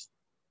rupees.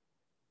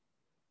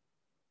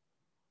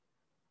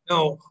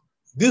 Now,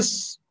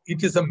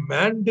 it is a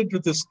mandate to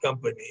this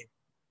company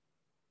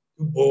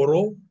to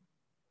borrow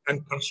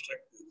and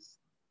construct this.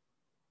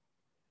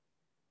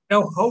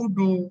 Now,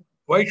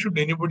 why should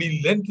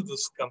anybody lend to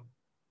this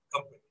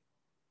company?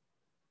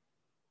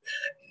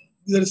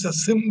 There is a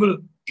simple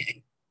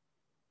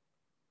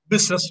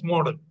business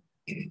model.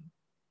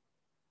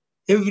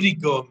 Every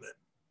government,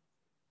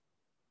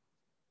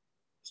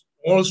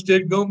 all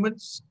state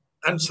governments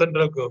and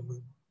central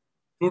government,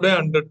 today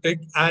undertake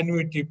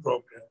annuity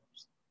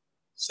programs.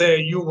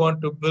 Say you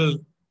want to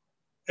build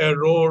a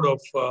road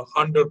of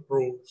 100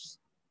 crores.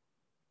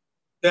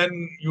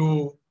 Then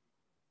you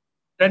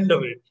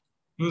tender it.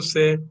 You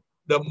say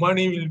the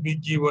money will be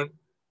given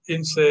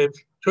in, say,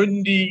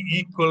 20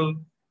 equal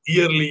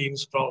yearly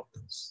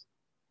installments.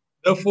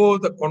 Therefore,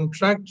 the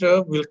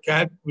contractor will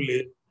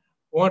calculate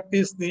what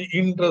is the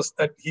interest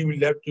that he will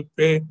have to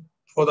pay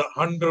for the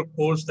 100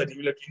 crores that he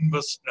will have to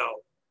invest now.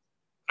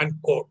 And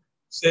quote,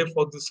 say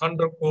for this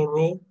 100 crore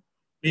road,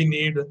 we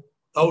need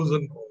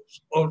 1,000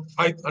 crores or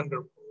 500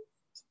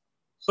 crores.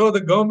 So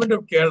the government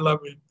of Kerala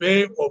will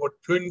pay over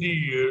 20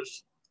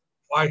 years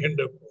 500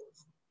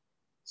 crores,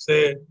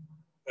 say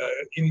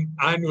in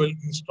annual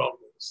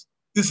installments.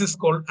 This is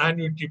called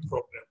annuity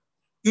program.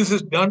 This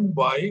is done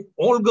by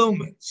all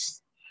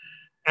governments.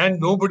 And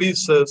nobody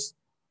says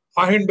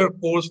 500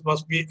 crores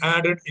must be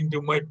added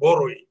into my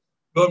borrowing,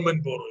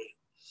 government borrowing.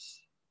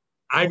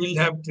 I will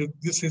have to,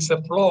 this is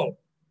a flaw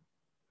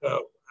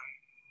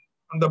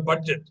on the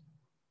budget,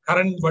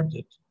 current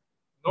budget,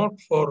 not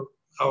for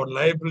our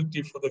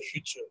liability for the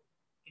future,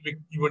 to be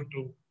even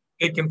to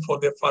taken for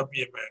the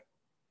FRBM Act.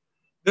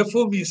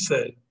 Therefore, we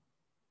said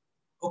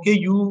okay,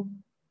 you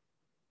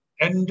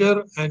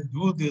enter and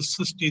do this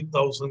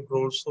 60,000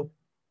 crores of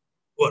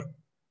work.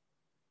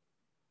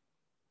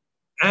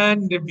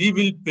 And we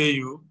will pay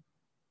you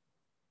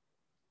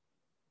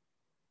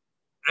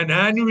an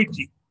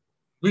annuity,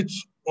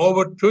 which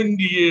over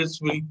 20 years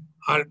will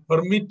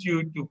permit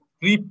you to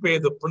repay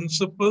the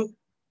principal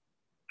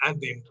and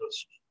the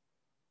interest.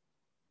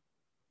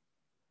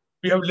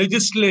 We have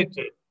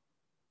legislated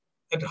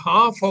that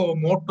half our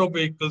motor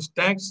vehicles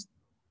tax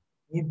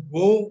would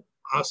go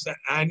as an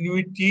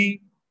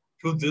annuity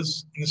to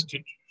this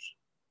institution.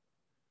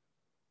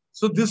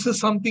 So this is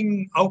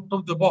something out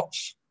of the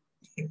box.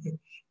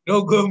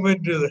 No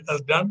government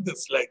has done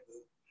this like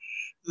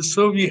this.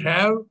 So we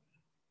have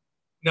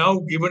now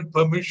given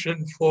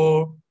permission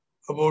for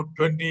about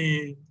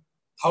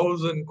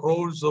 20,000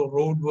 crores of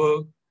road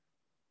work,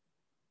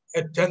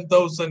 at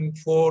 10,000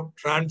 for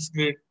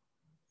transgrid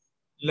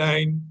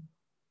line,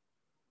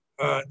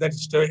 that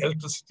is the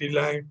electricity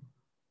line.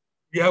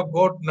 We have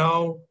got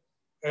now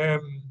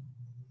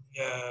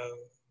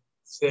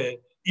say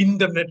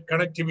internet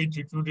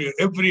connectivity to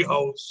every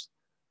house.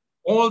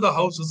 All the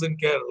houses in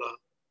Kerala,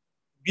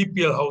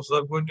 BPL houses,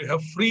 are going to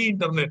have free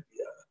internet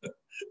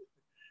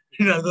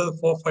in another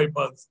 4-5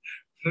 months.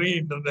 Free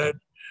internet,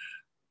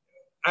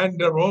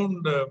 and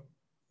around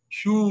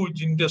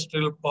huge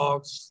industrial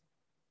parks,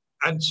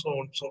 and so on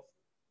and so forth.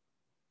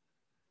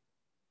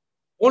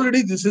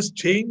 Already this has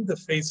changed the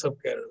face of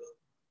Kerala.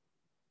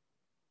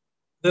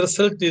 The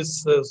result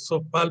is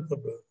so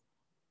palpable.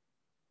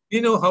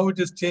 You know how it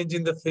is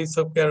changing the face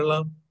of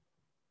Kerala?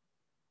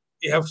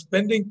 We have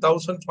spending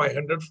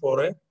 1,500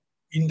 for a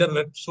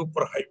internet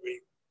superhighway.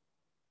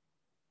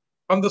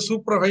 On the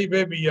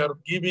superhighway, we are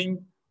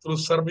giving through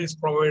service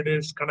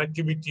providers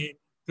connectivity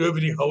to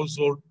every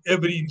household,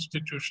 every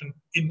institution,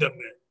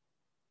 internet.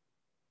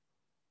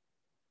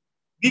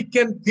 We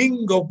can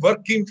think of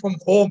working from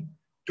home,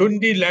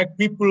 20 lakh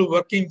people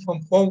working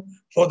from home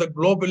for the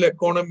global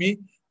economy,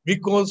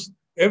 because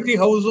every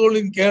household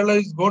in Kerala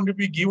is going to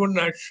be given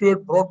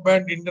assured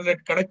broadband internet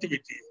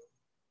connectivity.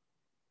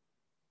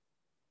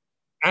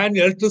 And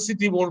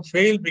electricity won't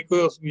fail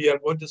because we are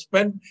going to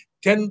spend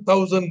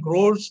 10,000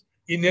 crores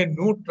in a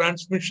new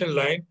transmission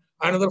line,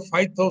 another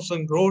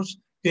 5,000 crores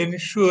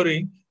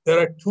ensuring there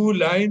are 2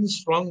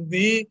 lines from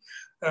the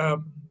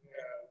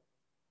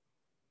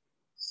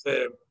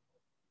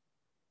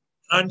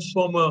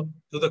transformer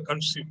to the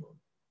consumer.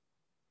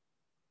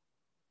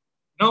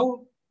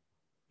 Now,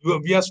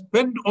 we have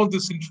spent on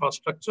this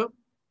infrastructure,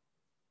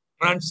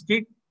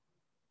 transit,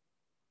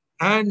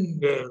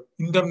 and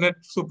internet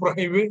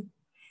superhighway,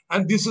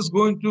 and this is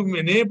going to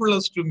enable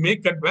us to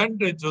make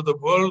advantage of the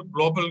world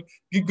global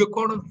gig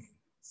economy.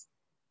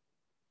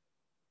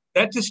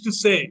 That is to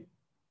say,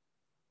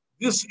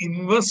 this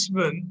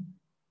investment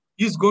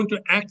is going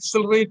to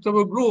accelerate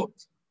our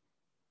growth.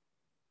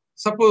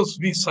 Suppose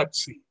we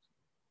succeed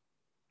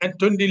and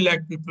 20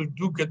 lakh people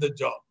do get the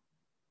job,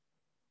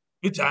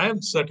 which I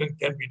am certain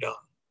can be done.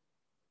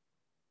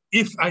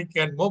 If I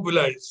can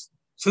mobilize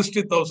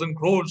 60,000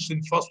 crores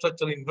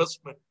infrastructure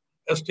investment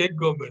as state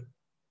government,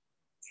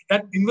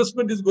 that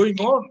investment is going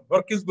on,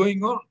 work is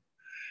going on.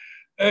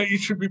 It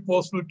should be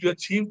possible to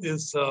achieve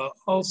this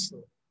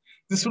also.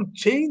 This will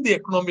change the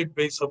economic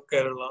base of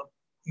Kerala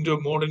into a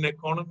modern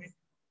economy,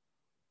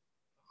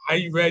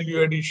 high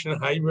value addition,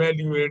 high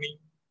value adding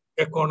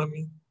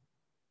economy.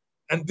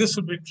 And this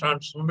will be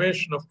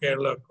transformation of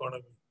Kerala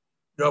economy.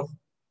 You have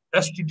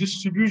best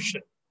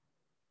distribution.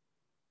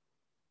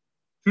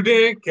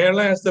 Today,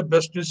 Kerala has the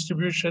best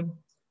distribution,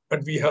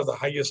 but we have the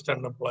highest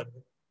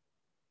unemployment.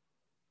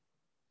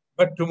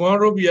 But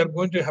tomorrow we are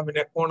going to have an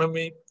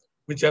economy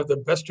which has the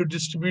best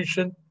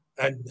distribution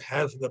and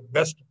has the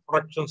best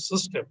production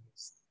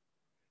systems.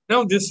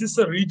 Now, this is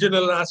a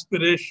regional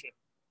aspiration.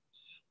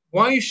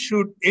 Why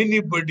should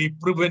anybody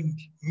prevent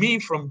me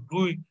from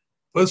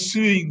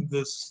pursuing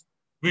this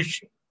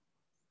vision?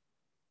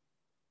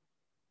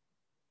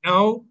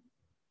 Now,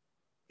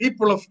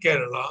 people of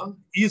Kerala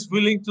is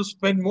willing to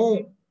spend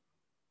more,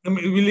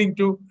 wanting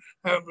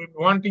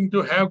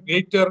to have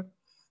greater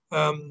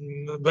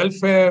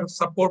welfare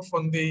support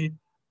from the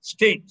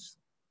state.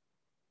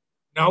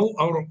 Now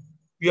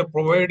we are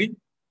providing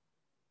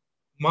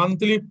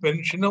monthly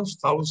pension of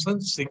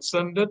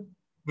 1,600,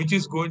 which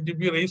is going to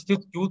be raised to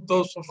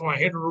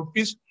 2,500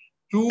 rupees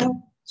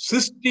to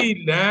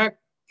 60 lakh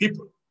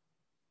people.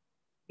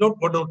 Not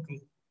one or two.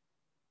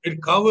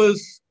 It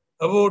covers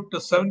about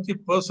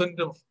 70%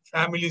 of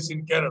families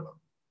in Kerala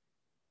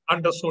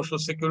under social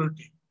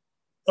security.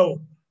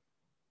 So,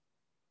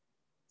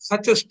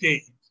 such a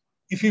state,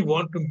 if we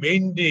want to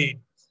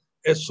maintain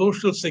a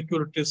social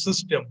security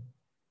system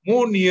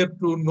more near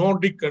to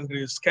Nordic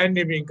countries,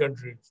 Scandinavian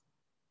countries,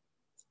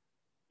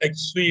 like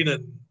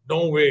Sweden,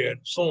 Norway, and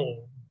so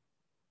on,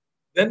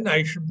 then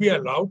I should be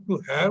allowed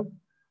to have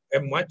a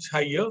much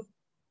higher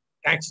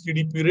tax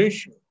GDP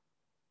ratio.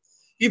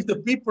 If the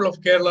people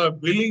of Kerala are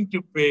willing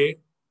to pay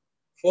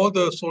for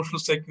the social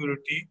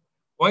security,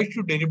 why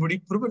should anybody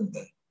prevent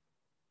that?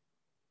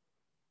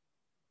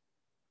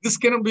 This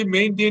cannot be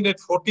maintained at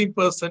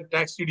 14%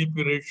 tax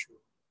GDP ratio.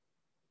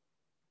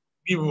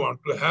 We want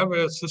to have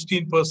a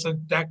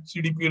 16% tax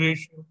GDP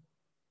ratio.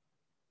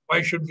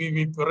 Why should we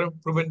be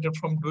prevented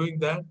from doing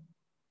that?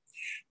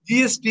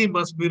 GST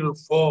must be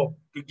reformed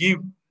to give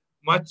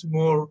much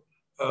more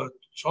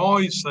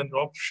choice and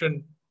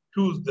option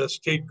to the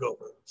state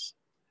governments.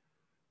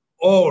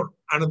 Or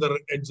another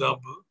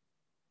example,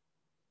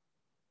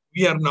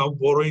 we are now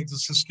borrowing the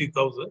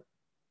 60,000.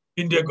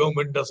 India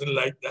government doesn't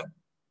like that.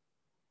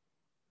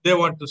 They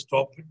want to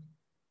stop it.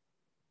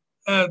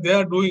 They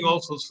are doing all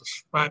sorts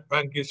of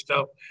banking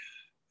stuff.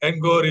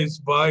 Inquiries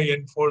by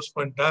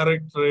Enforcement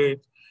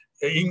Directorate,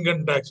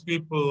 income tax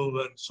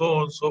people, and so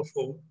on and so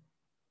forth.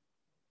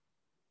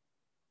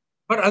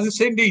 But at the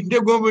same time,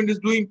 India government is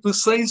doing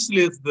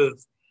precisely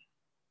this.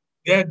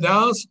 Their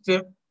last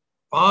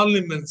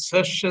parliament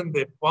session,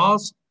 they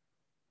passed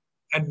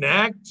an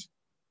act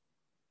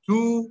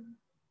to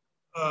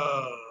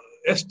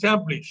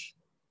establish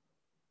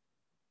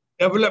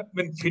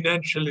development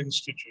financial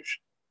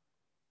institution.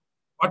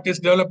 What is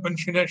development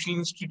financial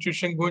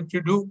institution going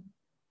to do?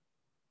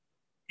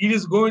 It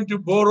is going to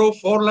borrow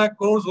 4 lakh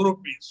crores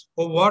rupees.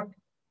 For what?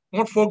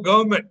 Not for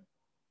government,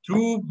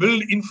 to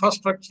build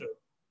infrastructure.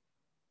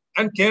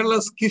 And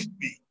Kerala's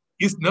KIFBI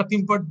is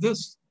nothing but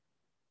this.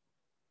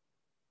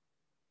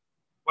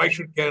 Why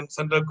should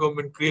central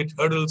government create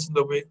hurdles in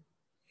the way?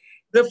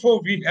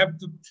 Therefore, we have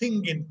to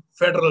think in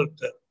federal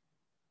terms.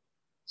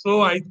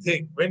 So I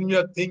think when we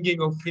are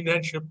thinking of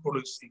financial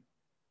policy,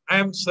 I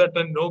am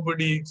certain no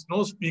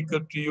speaker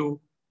to you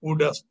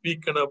would have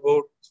spoken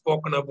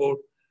about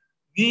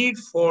need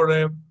for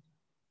a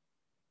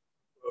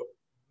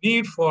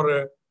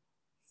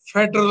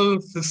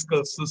federal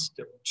fiscal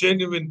system,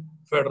 genuine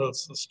federal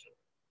system.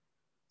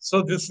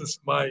 So this is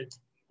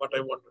what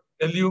I want to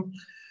tell you.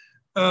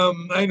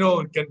 I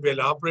know it can be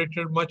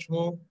elaborated much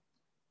more,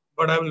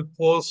 but I will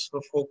pause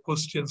for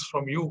questions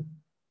from you.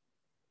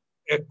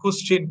 A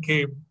question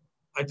came,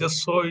 I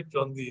just saw it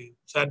on the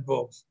chat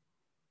box.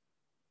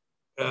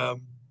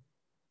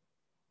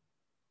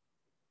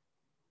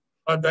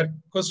 That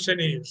question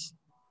is,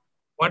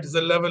 what is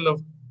the level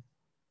of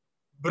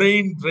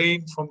brain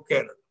drain from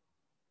Kerala?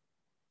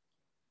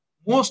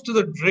 Most of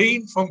the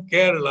drain from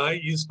Kerala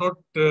is not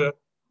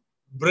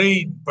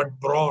brain, but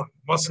brawn,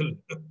 muscle.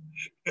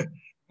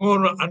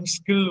 More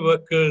unskilled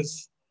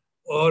workers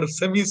or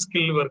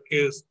semi-skilled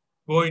workers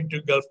going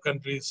to Gulf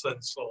countries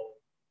and so on.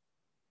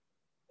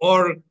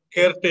 Or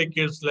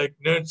caretakers like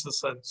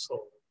nurses and so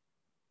on.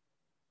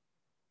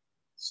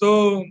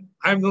 So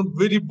I'm not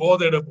very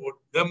bothered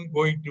about them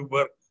going to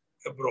work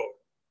abroad.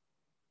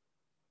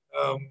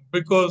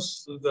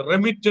 Because the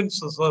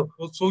remittances are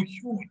so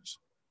huge.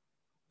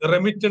 The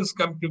remittance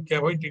going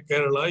to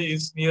Kerala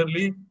is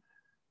nearly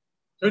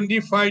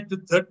 25 to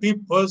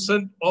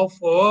 30% of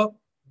our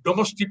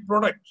domestic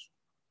product.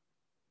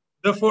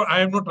 Therefore,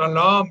 I am not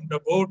alarmed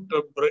about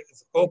the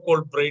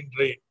so-called brain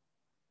drain.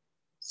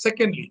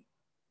 Secondly,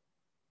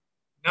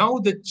 now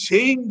the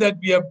change that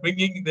we are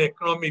bringing in the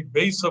economic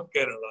base of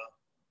Kerala,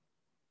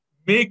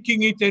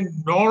 making it a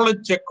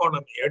knowledge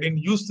economy. I didn't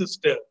use this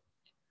term.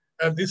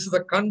 And this is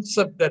the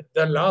concept that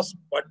the last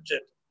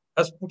budget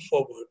has put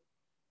forward.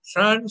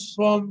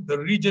 Transform the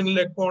regional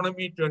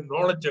economy to a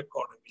knowledge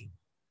economy.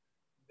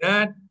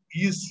 That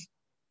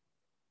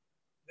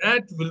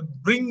will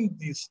bring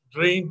this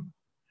drain,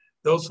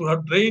 those who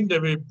have drained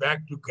away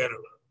back to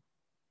Kerala.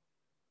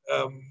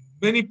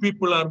 Many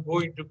people are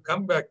going to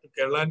come back to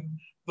Kerala. And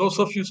those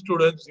of you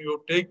students,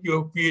 you take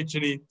your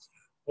PhD,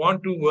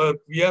 want to work,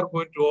 we are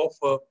going to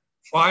offer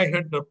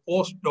 500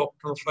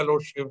 postdoctoral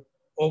fellowship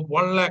of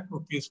 1 lakh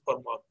rupees per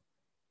month.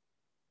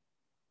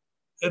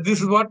 This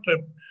is what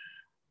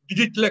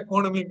digital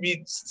economy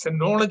means. It's a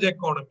knowledge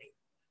economy.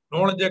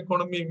 Knowledge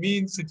economy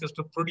means it is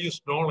to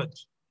produce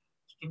knowledge.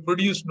 To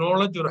produce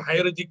knowledge, your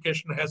higher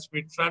education has to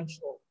be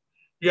transformed.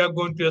 We are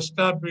going to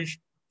establish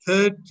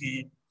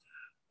 30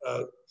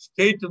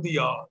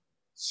 state-of-the-art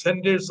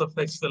centers of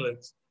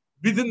excellence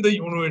within the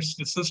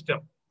university system,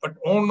 but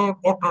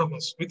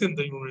autonomous within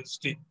the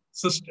university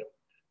system.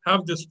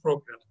 Have this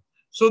program.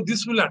 So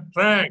this will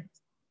attract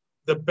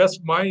the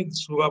best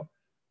minds who have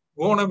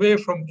gone away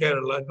from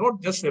Kerala,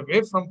 not just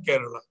away from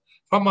Kerala,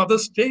 from other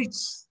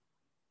states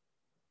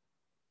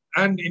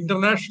and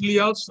internationally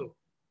also.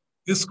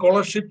 This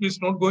scholarship is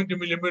not going to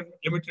be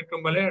limited to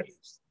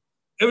Malayalis.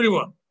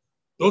 Everyone,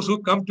 those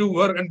who come to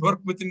work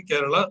within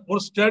Kerala or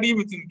study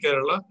within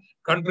Kerala,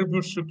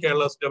 contributes to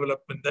Kerala's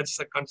development. That's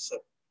the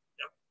concept.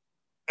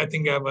 Yeah. I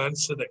think I have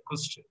answered that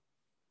question.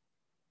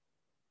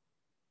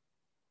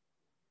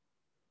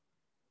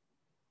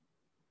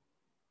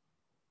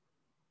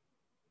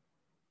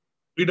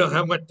 We don't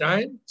have much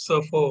time,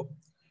 so for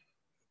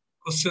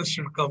questions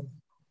should come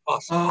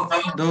fast.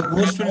 The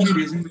host will be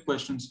raising the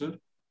questions, sir.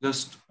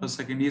 Just a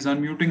second. He's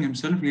unmuting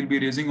himself. He'll be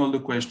raising all the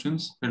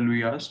questions that will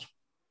be asked.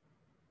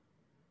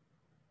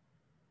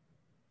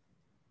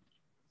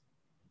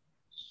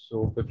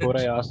 So before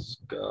I ask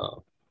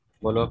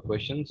follow-up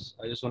questions.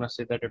 I just want to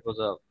say that it was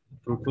a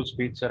fruitful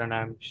speech, sir, and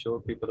I'm sure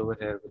people over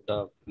here with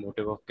the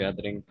motive of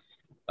gathering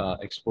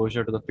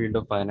exposure to the field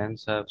of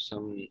finance have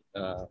some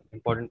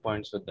important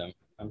points with them.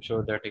 I'm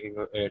sure they're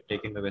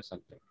taking away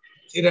something.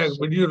 Chirag,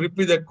 would you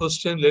repeat that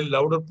question a little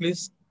louder,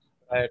 please?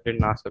 I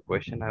didn't ask a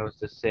question. I was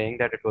just saying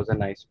that it was a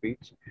nice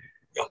speech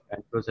and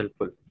it was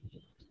helpful.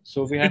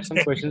 So we have some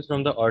questions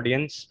from the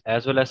audience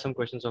as well as some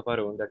questions of our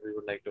own that we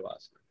would like to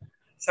ask.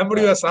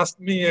 Somebody has asked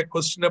me a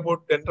question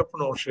about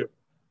entrepreneurship.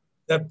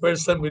 That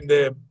person, when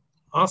they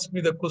asked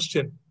me the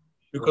question,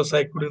 because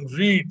I couldn't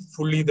read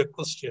fully the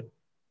question.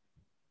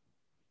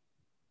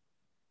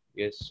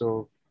 Yes,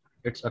 so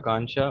it's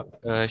Akansha.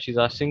 She's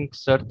asking,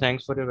 sir,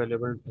 thanks for your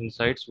valuable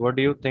insights. What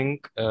do you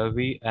think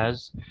we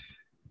as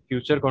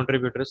future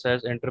contributors,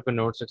 as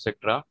entrepreneurs,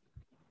 etc.,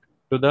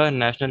 to the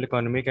national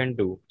economy can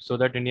do so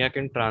that India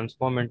can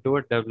transform into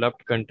a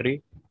developed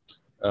country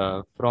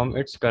from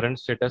its current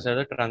status as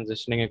a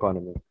transitioning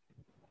economy?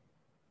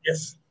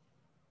 Yes.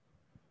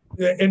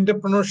 The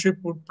entrepreneurship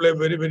would play a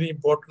very, very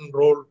important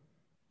role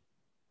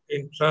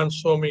in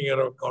transforming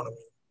our economy.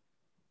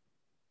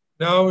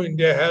 Now,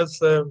 India has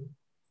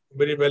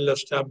very well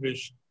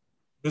established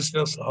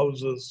business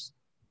houses,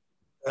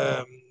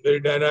 very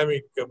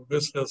dynamic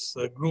business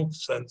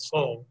groups, and so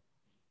on.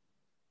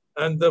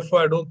 And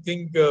therefore, I don't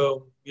think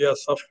we are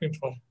suffering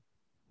from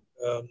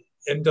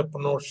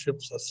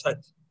entrepreneurships as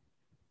such.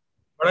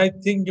 But I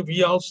think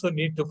we also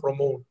need to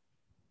promote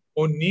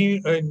or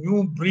need a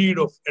new breed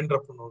of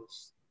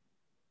entrepreneurs,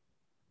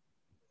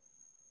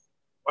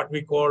 what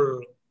we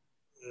call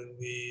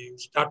the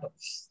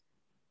startups.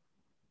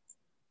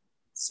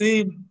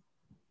 See,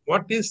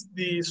 what is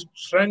the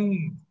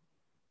strength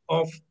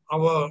of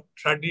our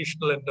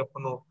traditional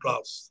entrepreneur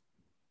class?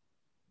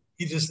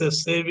 It is their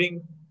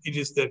saving, it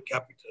is their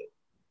capital.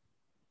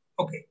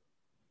 Okay.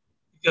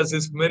 It has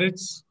its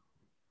merits,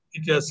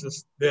 it has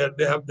its, they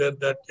have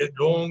that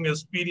long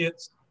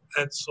experience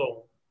and so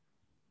on.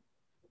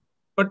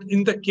 But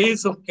in the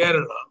case of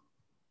Kerala,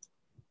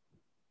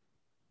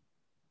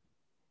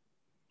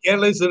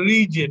 Kerala is a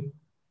region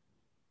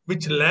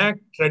which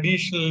lacked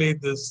traditionally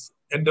this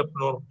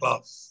entrepreneur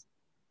class.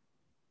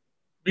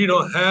 We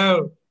don't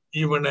have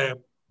even a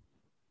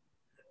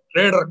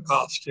trader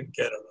caste in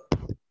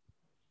Kerala.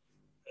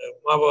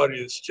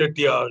 Mavaris,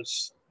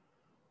 Chettiars,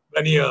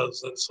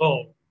 Baniyas, and so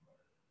on.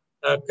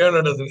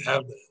 Kerala doesn't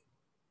have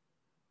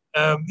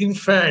that. In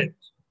fact,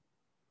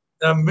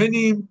 there are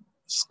many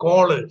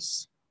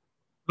scholars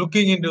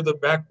looking into the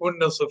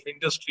backwardness of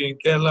industry in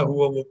Kerala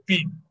who have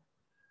opined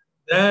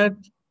that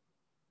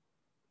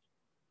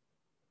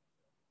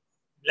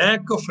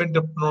lack of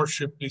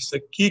entrepreneurship is a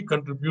key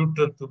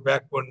contributor to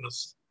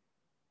backwardness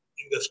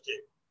in the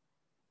state.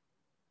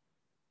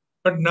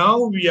 But now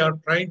we are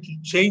trying to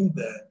change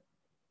that.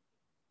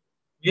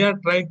 We are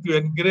trying to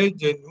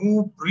encourage a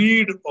new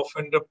breed of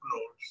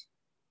entrepreneurs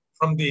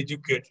from the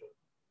educated.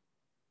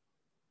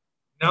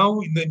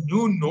 Now in the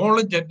new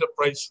knowledge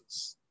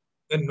enterprises,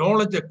 the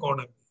knowledge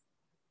economy,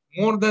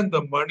 more than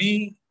the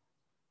money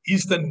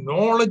is the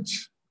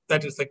knowledge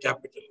that is the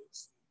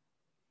capitalist.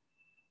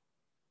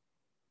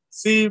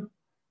 See,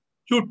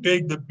 you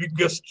take the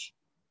biggest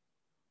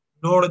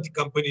knowledge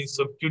companies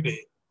of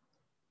today,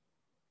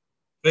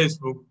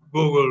 Facebook,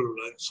 Google,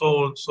 and so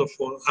on and so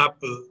forth,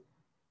 Apple.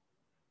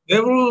 They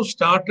were all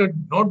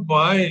started not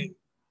by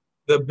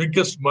the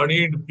biggest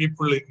moneyed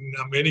people in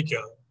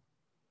America,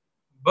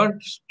 but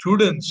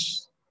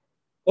students,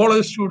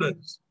 college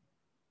students,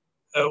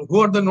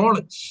 who are the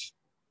knowledge,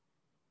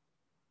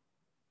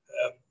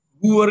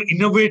 who are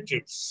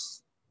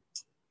innovators.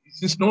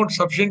 It is not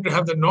sufficient to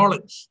have the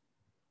knowledge.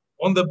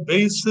 On the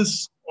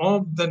basis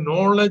of the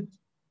knowledge,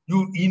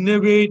 you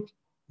innovate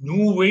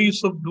new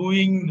ways of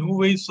doing, new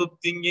ways of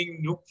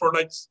thinking, new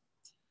products.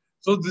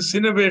 So this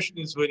innovation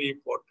is very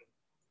important.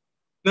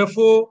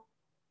 Therefore,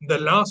 the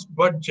last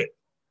budget,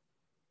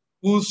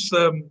 whose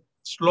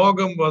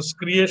slogan was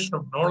creation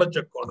of knowledge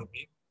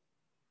economy,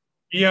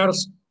 we are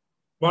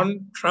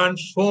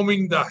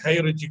transforming the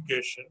higher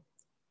education.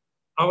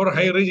 Our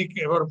higher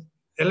education, our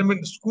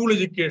school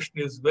education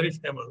is very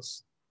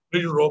famous,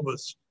 very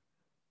robust,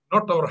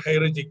 not our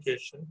higher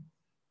education.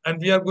 And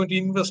we are going to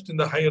invest in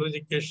the higher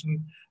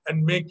education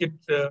and make it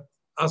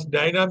as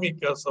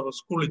dynamic as our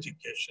school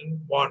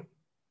education, one.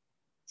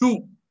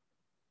 Two,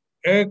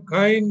 a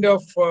kind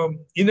of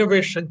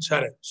innovation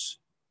challenge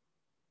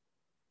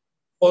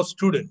for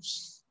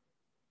students.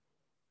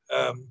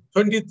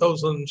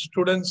 20,000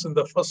 students in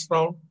the first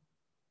round,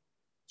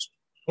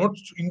 not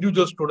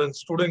individual students,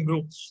 student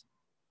groups.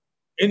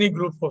 Any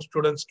group of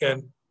students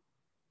can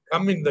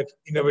come in the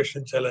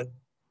innovation challenge.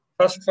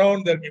 First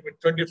round, they're given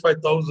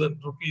 25,000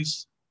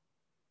 rupees.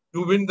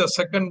 You win the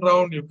second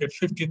round, you get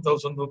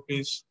 50,000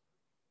 rupees.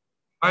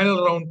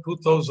 Final round,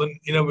 2,000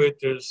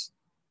 innovators.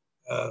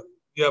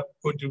 You are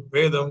going to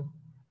pay them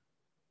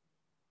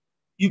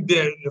if they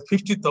are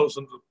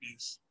 50,000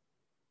 rupees.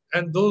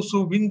 And those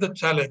who win the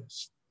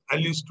challenge, at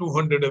least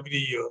 200 every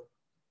year,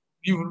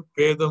 we will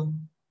pay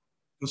them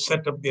to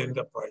set up the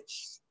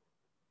enterprise.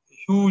 A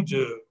huge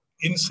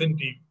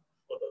incentive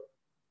for them.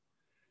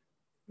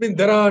 mean,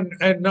 there are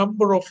a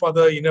number of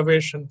other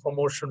innovation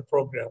promotion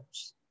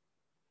programs.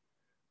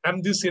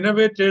 And these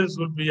innovators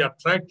will be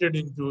attracted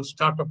into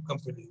startup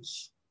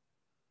companies.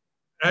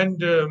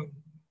 And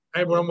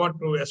I don't want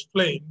to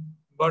explain,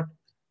 but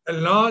a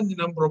large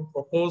number of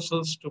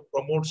proposals to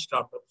promote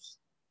startups.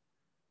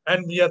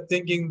 And we are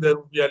thinking there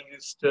will be at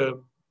least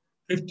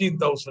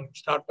 15,000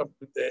 startups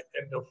at the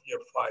end of year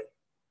 5.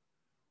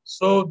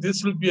 So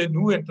this will be a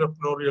new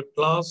entrepreneurial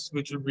class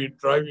which will be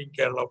driving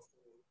Kerala forward.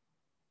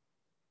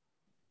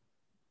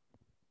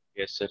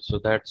 Yes, sir. So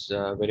that's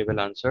very well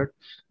answered.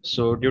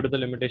 So due to the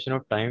limitation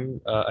of time,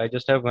 I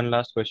just have one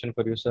last question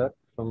for you, sir,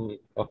 from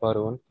of our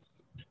own.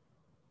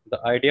 The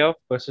idea of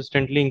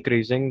persistently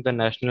increasing the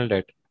national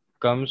debt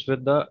comes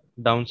with the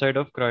downside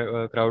of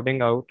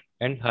crowding out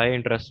and high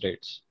interest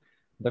rates.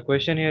 The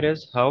question here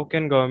is, how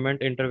can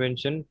government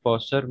intervention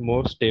foster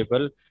more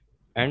stable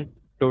and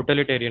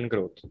totalitarian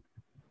growth?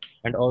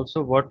 And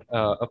also, what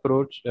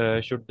approach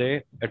should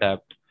they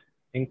adapt?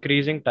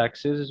 Increasing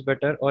taxes is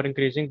better or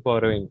increasing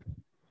borrowing?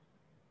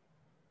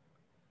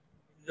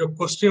 Your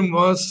question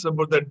was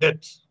about the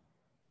debt,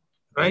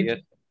 right? Yes,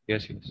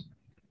 yes, yes.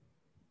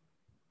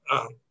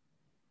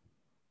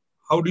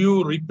 How do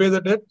you repay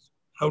the debt?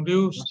 How do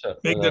you Sir,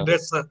 make the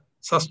debt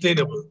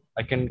sustainable?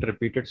 I can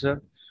repeat it,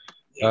 sir.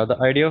 Yeah. The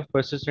idea of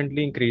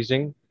persistently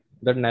increasing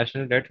the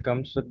national debt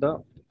comes with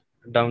the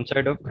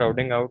downside of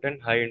crowding out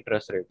and high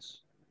interest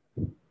rates.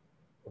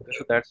 Okay,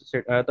 so that's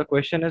it. The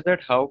question is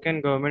that how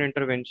can government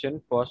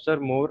intervention foster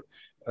more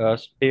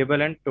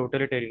stable and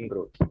totalitarian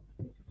growth?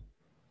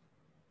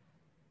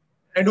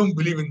 I don't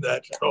believe in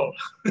that at all.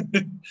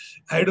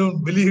 I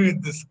don't believe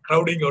in this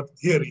crowding out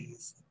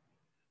theories.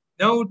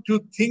 Now, to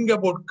think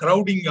about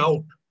crowding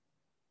out,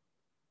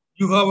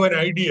 you have an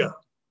idea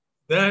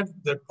that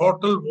the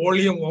total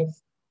volume of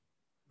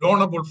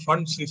loanable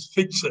funds is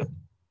fixed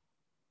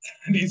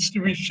and is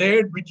to be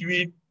shared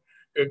between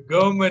the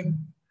government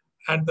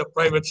and the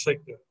private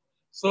sector.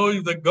 So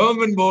if the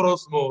government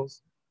borrows more,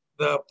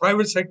 the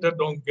private sector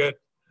don't get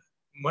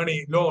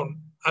money loan,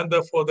 and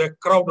therefore they're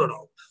crowded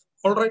out.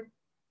 All right?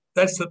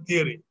 That's the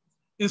theory.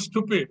 It's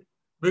stupid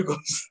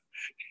because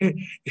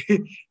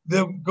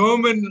the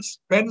government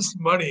spends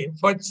money.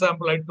 For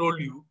example, I told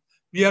you,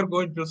 we are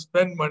going to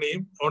spend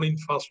money on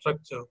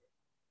infrastructure,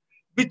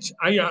 which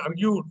I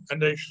argued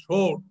and I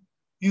showed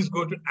is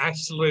going to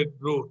accelerate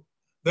growth.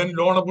 Then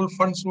loanable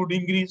funds would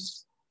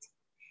increase.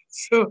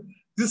 So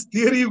this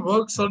theory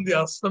works on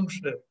the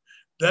assumption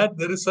that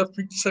there is a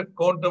fixed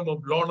quantum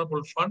of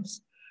loanable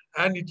funds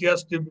and it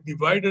has to be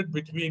divided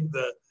between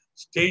the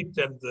state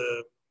and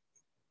the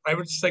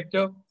private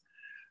sector.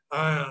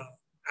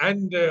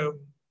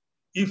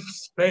 If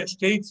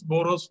states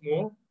borrows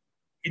more,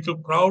 it will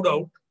crowd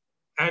out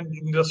and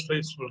interest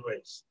rates will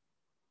rise.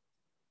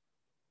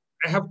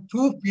 I have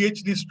 2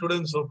 PhD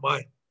students of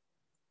mine.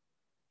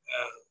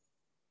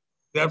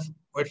 They are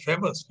quite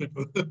famous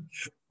people.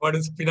 One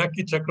is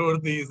Pinaki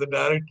Chakravarti, is the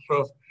director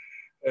of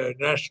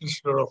National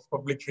Institute of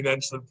Public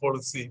Finance and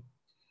Policy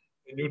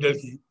in New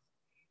Delhi,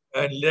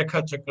 and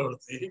Lekha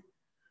Chakravarti.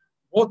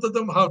 Both of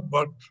them have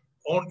worked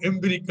on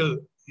empirically,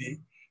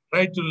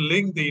 try to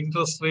link the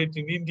interest rate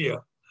in India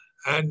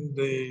and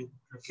the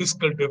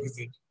fiscal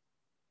deficit.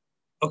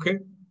 Okay?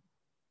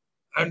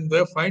 And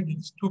their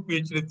findings, 2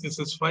 PhD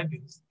thesis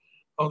findings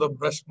of the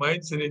best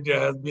minds in India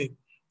has been,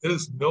 there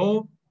is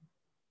no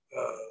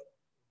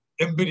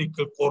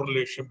empirical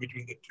correlation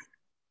between the two.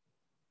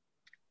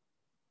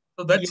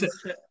 So that's it.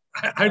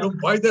 I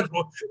don't buy that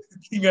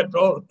thing at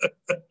all.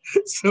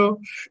 So,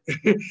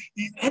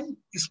 and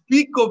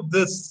speak of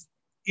this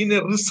in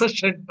a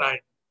recession time,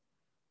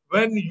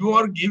 when you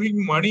are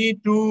giving money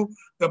to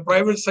the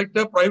private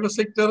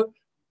sector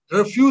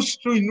refuse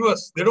to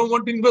invest. They don't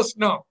want to invest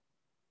now.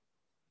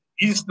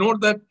 It's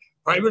not that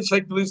private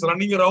sector is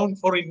running around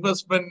for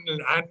investment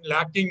and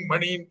lacking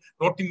money,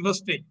 not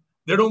investing.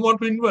 They don't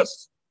want to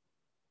invest.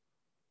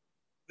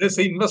 There's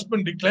an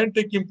investment decline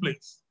taking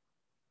place.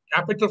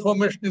 Capital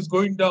formation is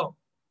going down.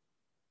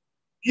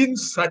 In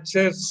such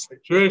a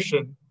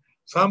situation,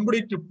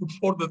 somebody to put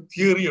forth the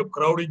theory of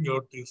crowding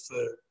out is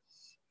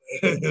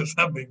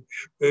something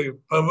very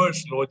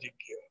perverse logic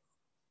here.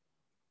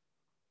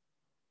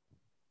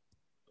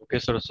 Okay,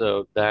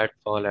 so that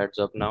all adds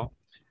up now.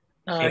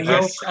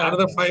 Yes,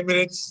 another 5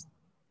 minutes.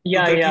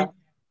 Yeah.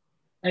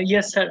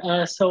 Yes,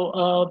 sir.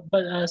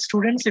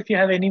 Students, if you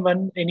have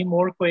any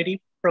more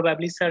query,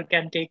 probably sir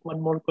can take one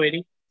more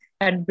query.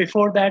 And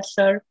before that,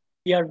 sir,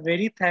 we are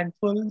very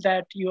thankful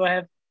that we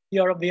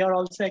are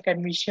also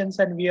academicians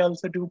and we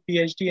also do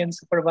PhD and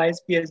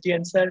supervise PhD.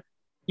 And sir,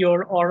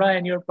 your aura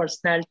and your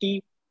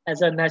personality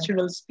as a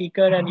natural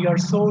speaker, and you are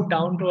so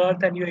down to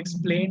earth and you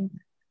explain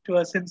to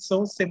us in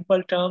so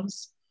simple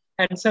terms.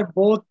 And sir,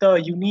 both the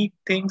unique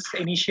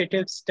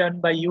initiatives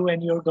done by you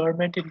and your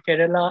government in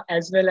Kerala,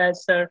 as well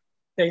as sir,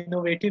 the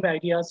innovative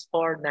ideas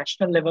for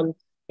national level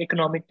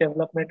economic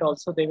development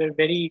also, they were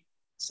very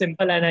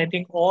simple. And I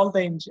think all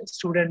the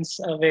students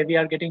where we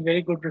are getting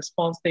very good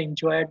response, they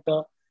enjoyed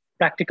the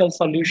practical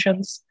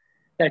solutions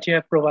that you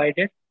have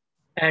provided.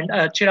 And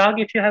Chirag,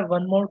 if you have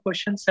one more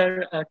question,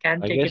 sir,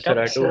 can take Yes, it up.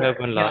 sir. I do So, have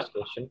one yeah, last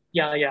question.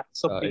 yeah.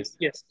 So please,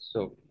 yes.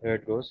 So here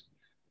it goes.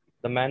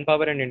 The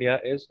manpower in India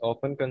is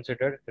often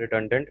considered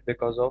redundant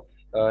because of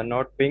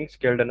not being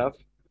skilled enough,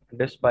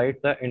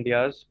 despite the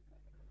India's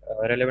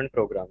relevant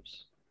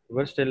programs.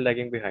 We're still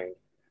lagging behind.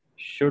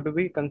 Should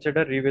we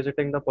consider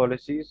revisiting the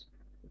policies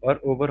or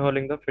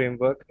overhauling the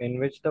framework in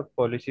which the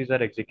policies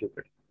are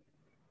executed?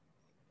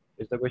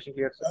 Is the question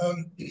clear,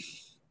 sir?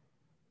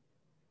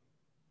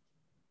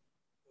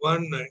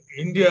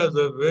 India has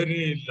a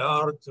very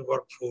large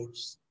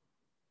workforce,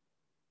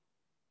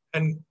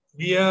 and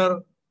we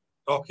are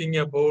talking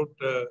about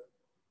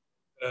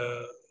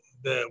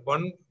the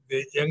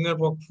younger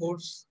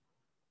workforce.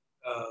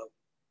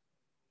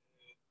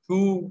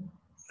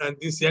 And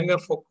this younger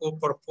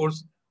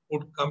workforce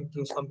would come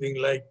to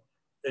something like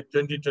a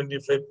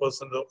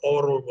 20-25% of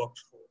overall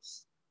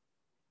workforce.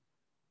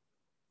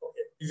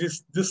 Okay. This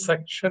is this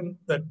section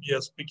that we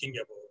are speaking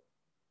about.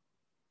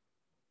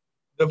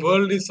 The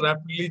world is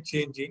rapidly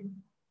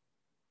changing,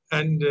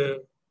 and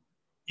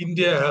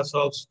India has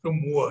also to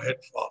move ahead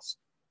fast.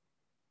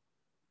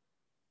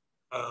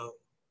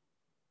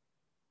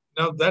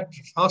 Now that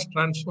fast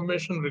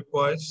transformation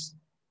requires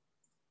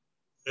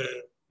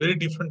very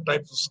different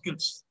types of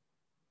skills.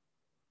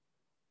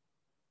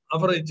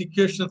 Our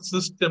education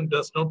system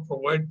does not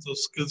provide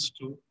those skills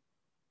to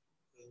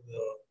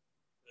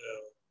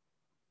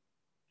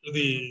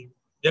the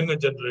younger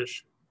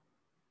generation.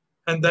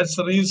 And that's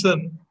the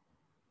reason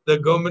the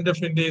government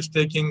of India is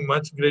taking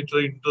much greater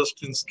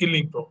interest in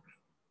skilling program.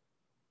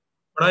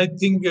 But I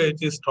think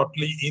it is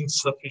totally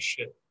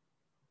insufficient.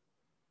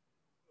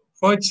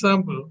 For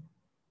example,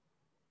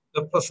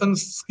 the present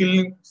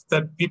skilling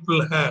that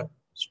people have,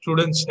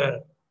 students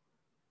have,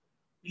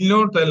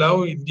 will not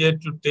allow India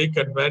to take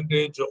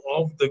advantage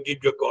of the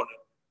gig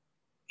economy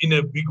in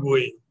a big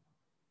way.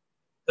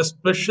 A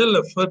special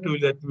effort will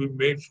have to be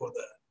made for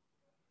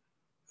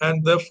that.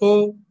 And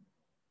therefore,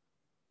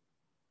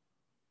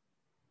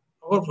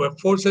 our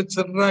workforce,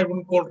 etc., I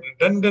wouldn't call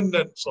redundant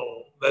and so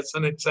on. That's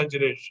an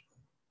exaggeration.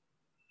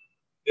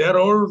 They are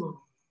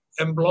all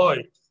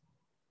employed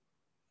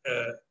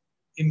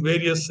in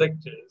various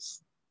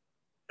sectors.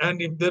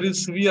 And if there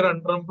is severe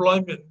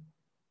underemployment,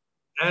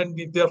 and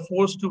if they are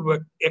forced to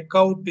work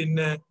out in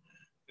a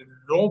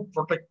low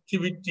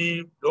productive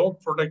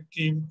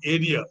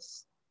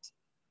areas,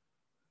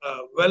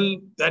 well,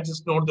 that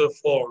is not their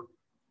fault.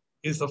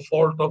 It's the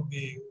fault of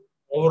the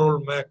overall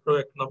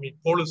macroeconomic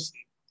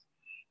policy.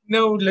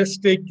 Now let's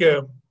take,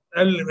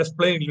 I'll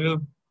explain a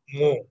little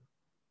more.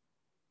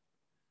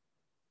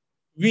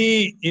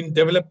 We in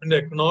development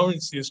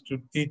economics used to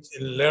teach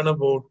and learn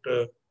about,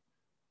 at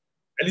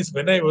least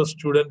when I was a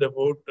student,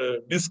 about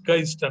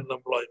disguised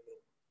unemployment.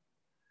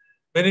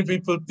 Many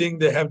people think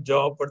they have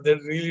job, but they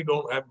really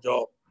don't have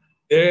job.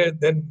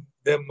 Then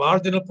their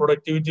marginal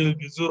productivity will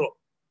be zero.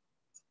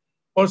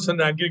 Also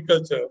in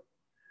agriculture,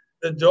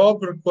 the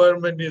job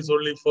requirement is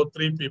only for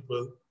 3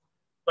 people,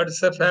 but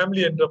it's a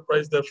family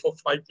enterprise, therefore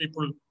 5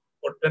 people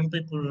or 10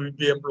 people will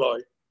be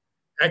employed.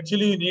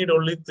 Actually, you need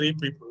only 3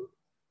 people.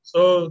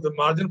 So the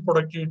marginal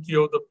productivity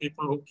of the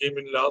people who came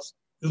in last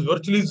is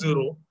virtually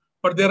zero,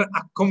 but they are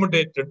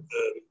accommodated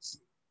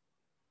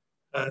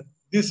there. And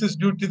this is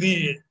due to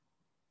the,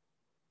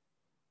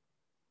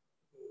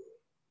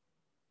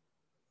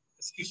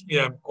 excuse me,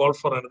 I'm called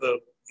for another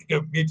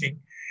meeting.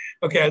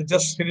 Okay, I'll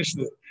just finish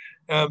this.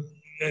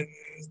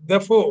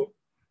 Therefore,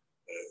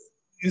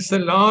 it's a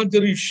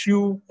larger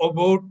issue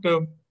about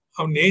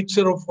our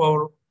nature of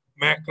our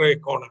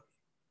macroeconomy.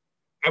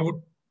 I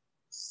would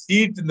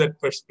see it in that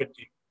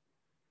perspective.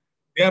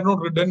 They are not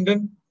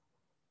redundant.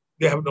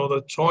 They have no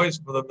other choice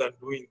other than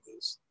doing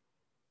this.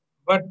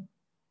 But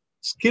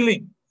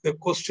skilling, the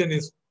question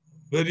is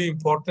very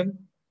important.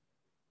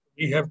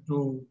 We have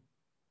to,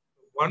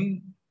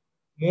 one,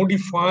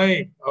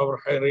 modify our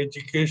higher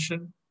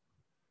education,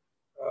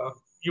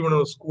 even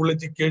our school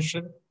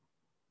education,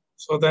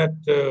 so that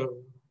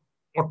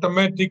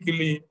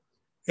automatically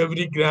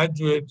every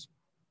graduate,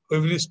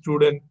 every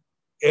student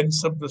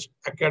ends up this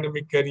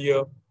academic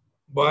career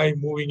by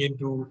moving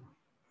into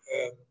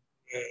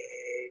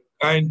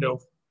kind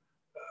of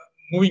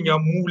move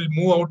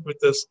out with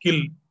a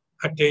skill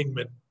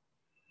attainment.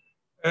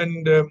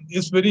 And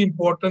it's very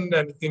important,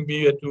 and I think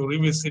we have to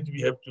revisit,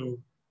 we have to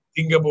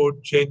think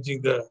about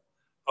changing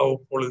our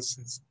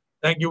policies.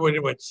 Thank you very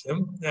much.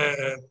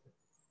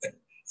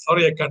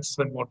 Sorry, I can't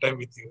spend more time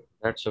with you.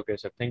 That's okay,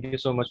 sir. Thank you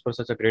so much for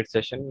such a great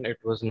session. It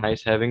was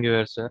nice having you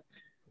here, sir.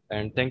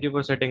 And thank you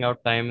for setting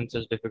out time in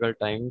such difficult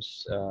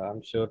times.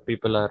 I'm sure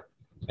people are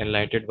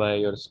enlightened by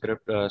your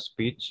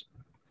speech.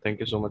 Thank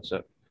you so much,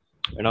 sir.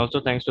 And also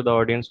thanks to the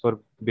audience for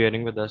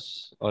bearing with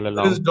us all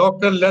along. This is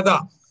Dr.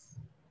 Leda.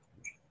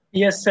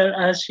 Yes,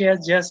 sir. She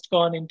has just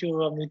gone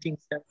into a meeting,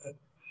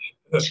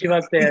 sir. She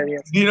was there,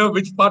 yes. Do you know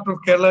which part of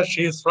Kerala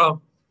she is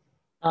from?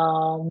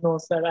 No,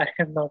 sir, I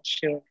am not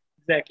sure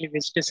exactly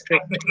which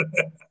district.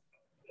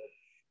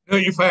 No,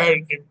 if I had,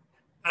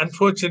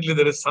 unfortunately,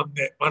 there is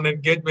one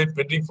engagement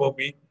pending for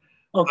me.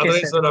 Okay,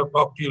 Otherwise, sir. I'll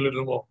talk to you a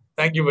little more.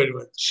 Thank you very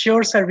much.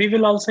 Sure, sir. We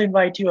will also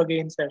invite you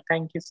again, sir.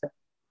 Thank you, sir.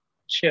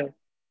 Sure.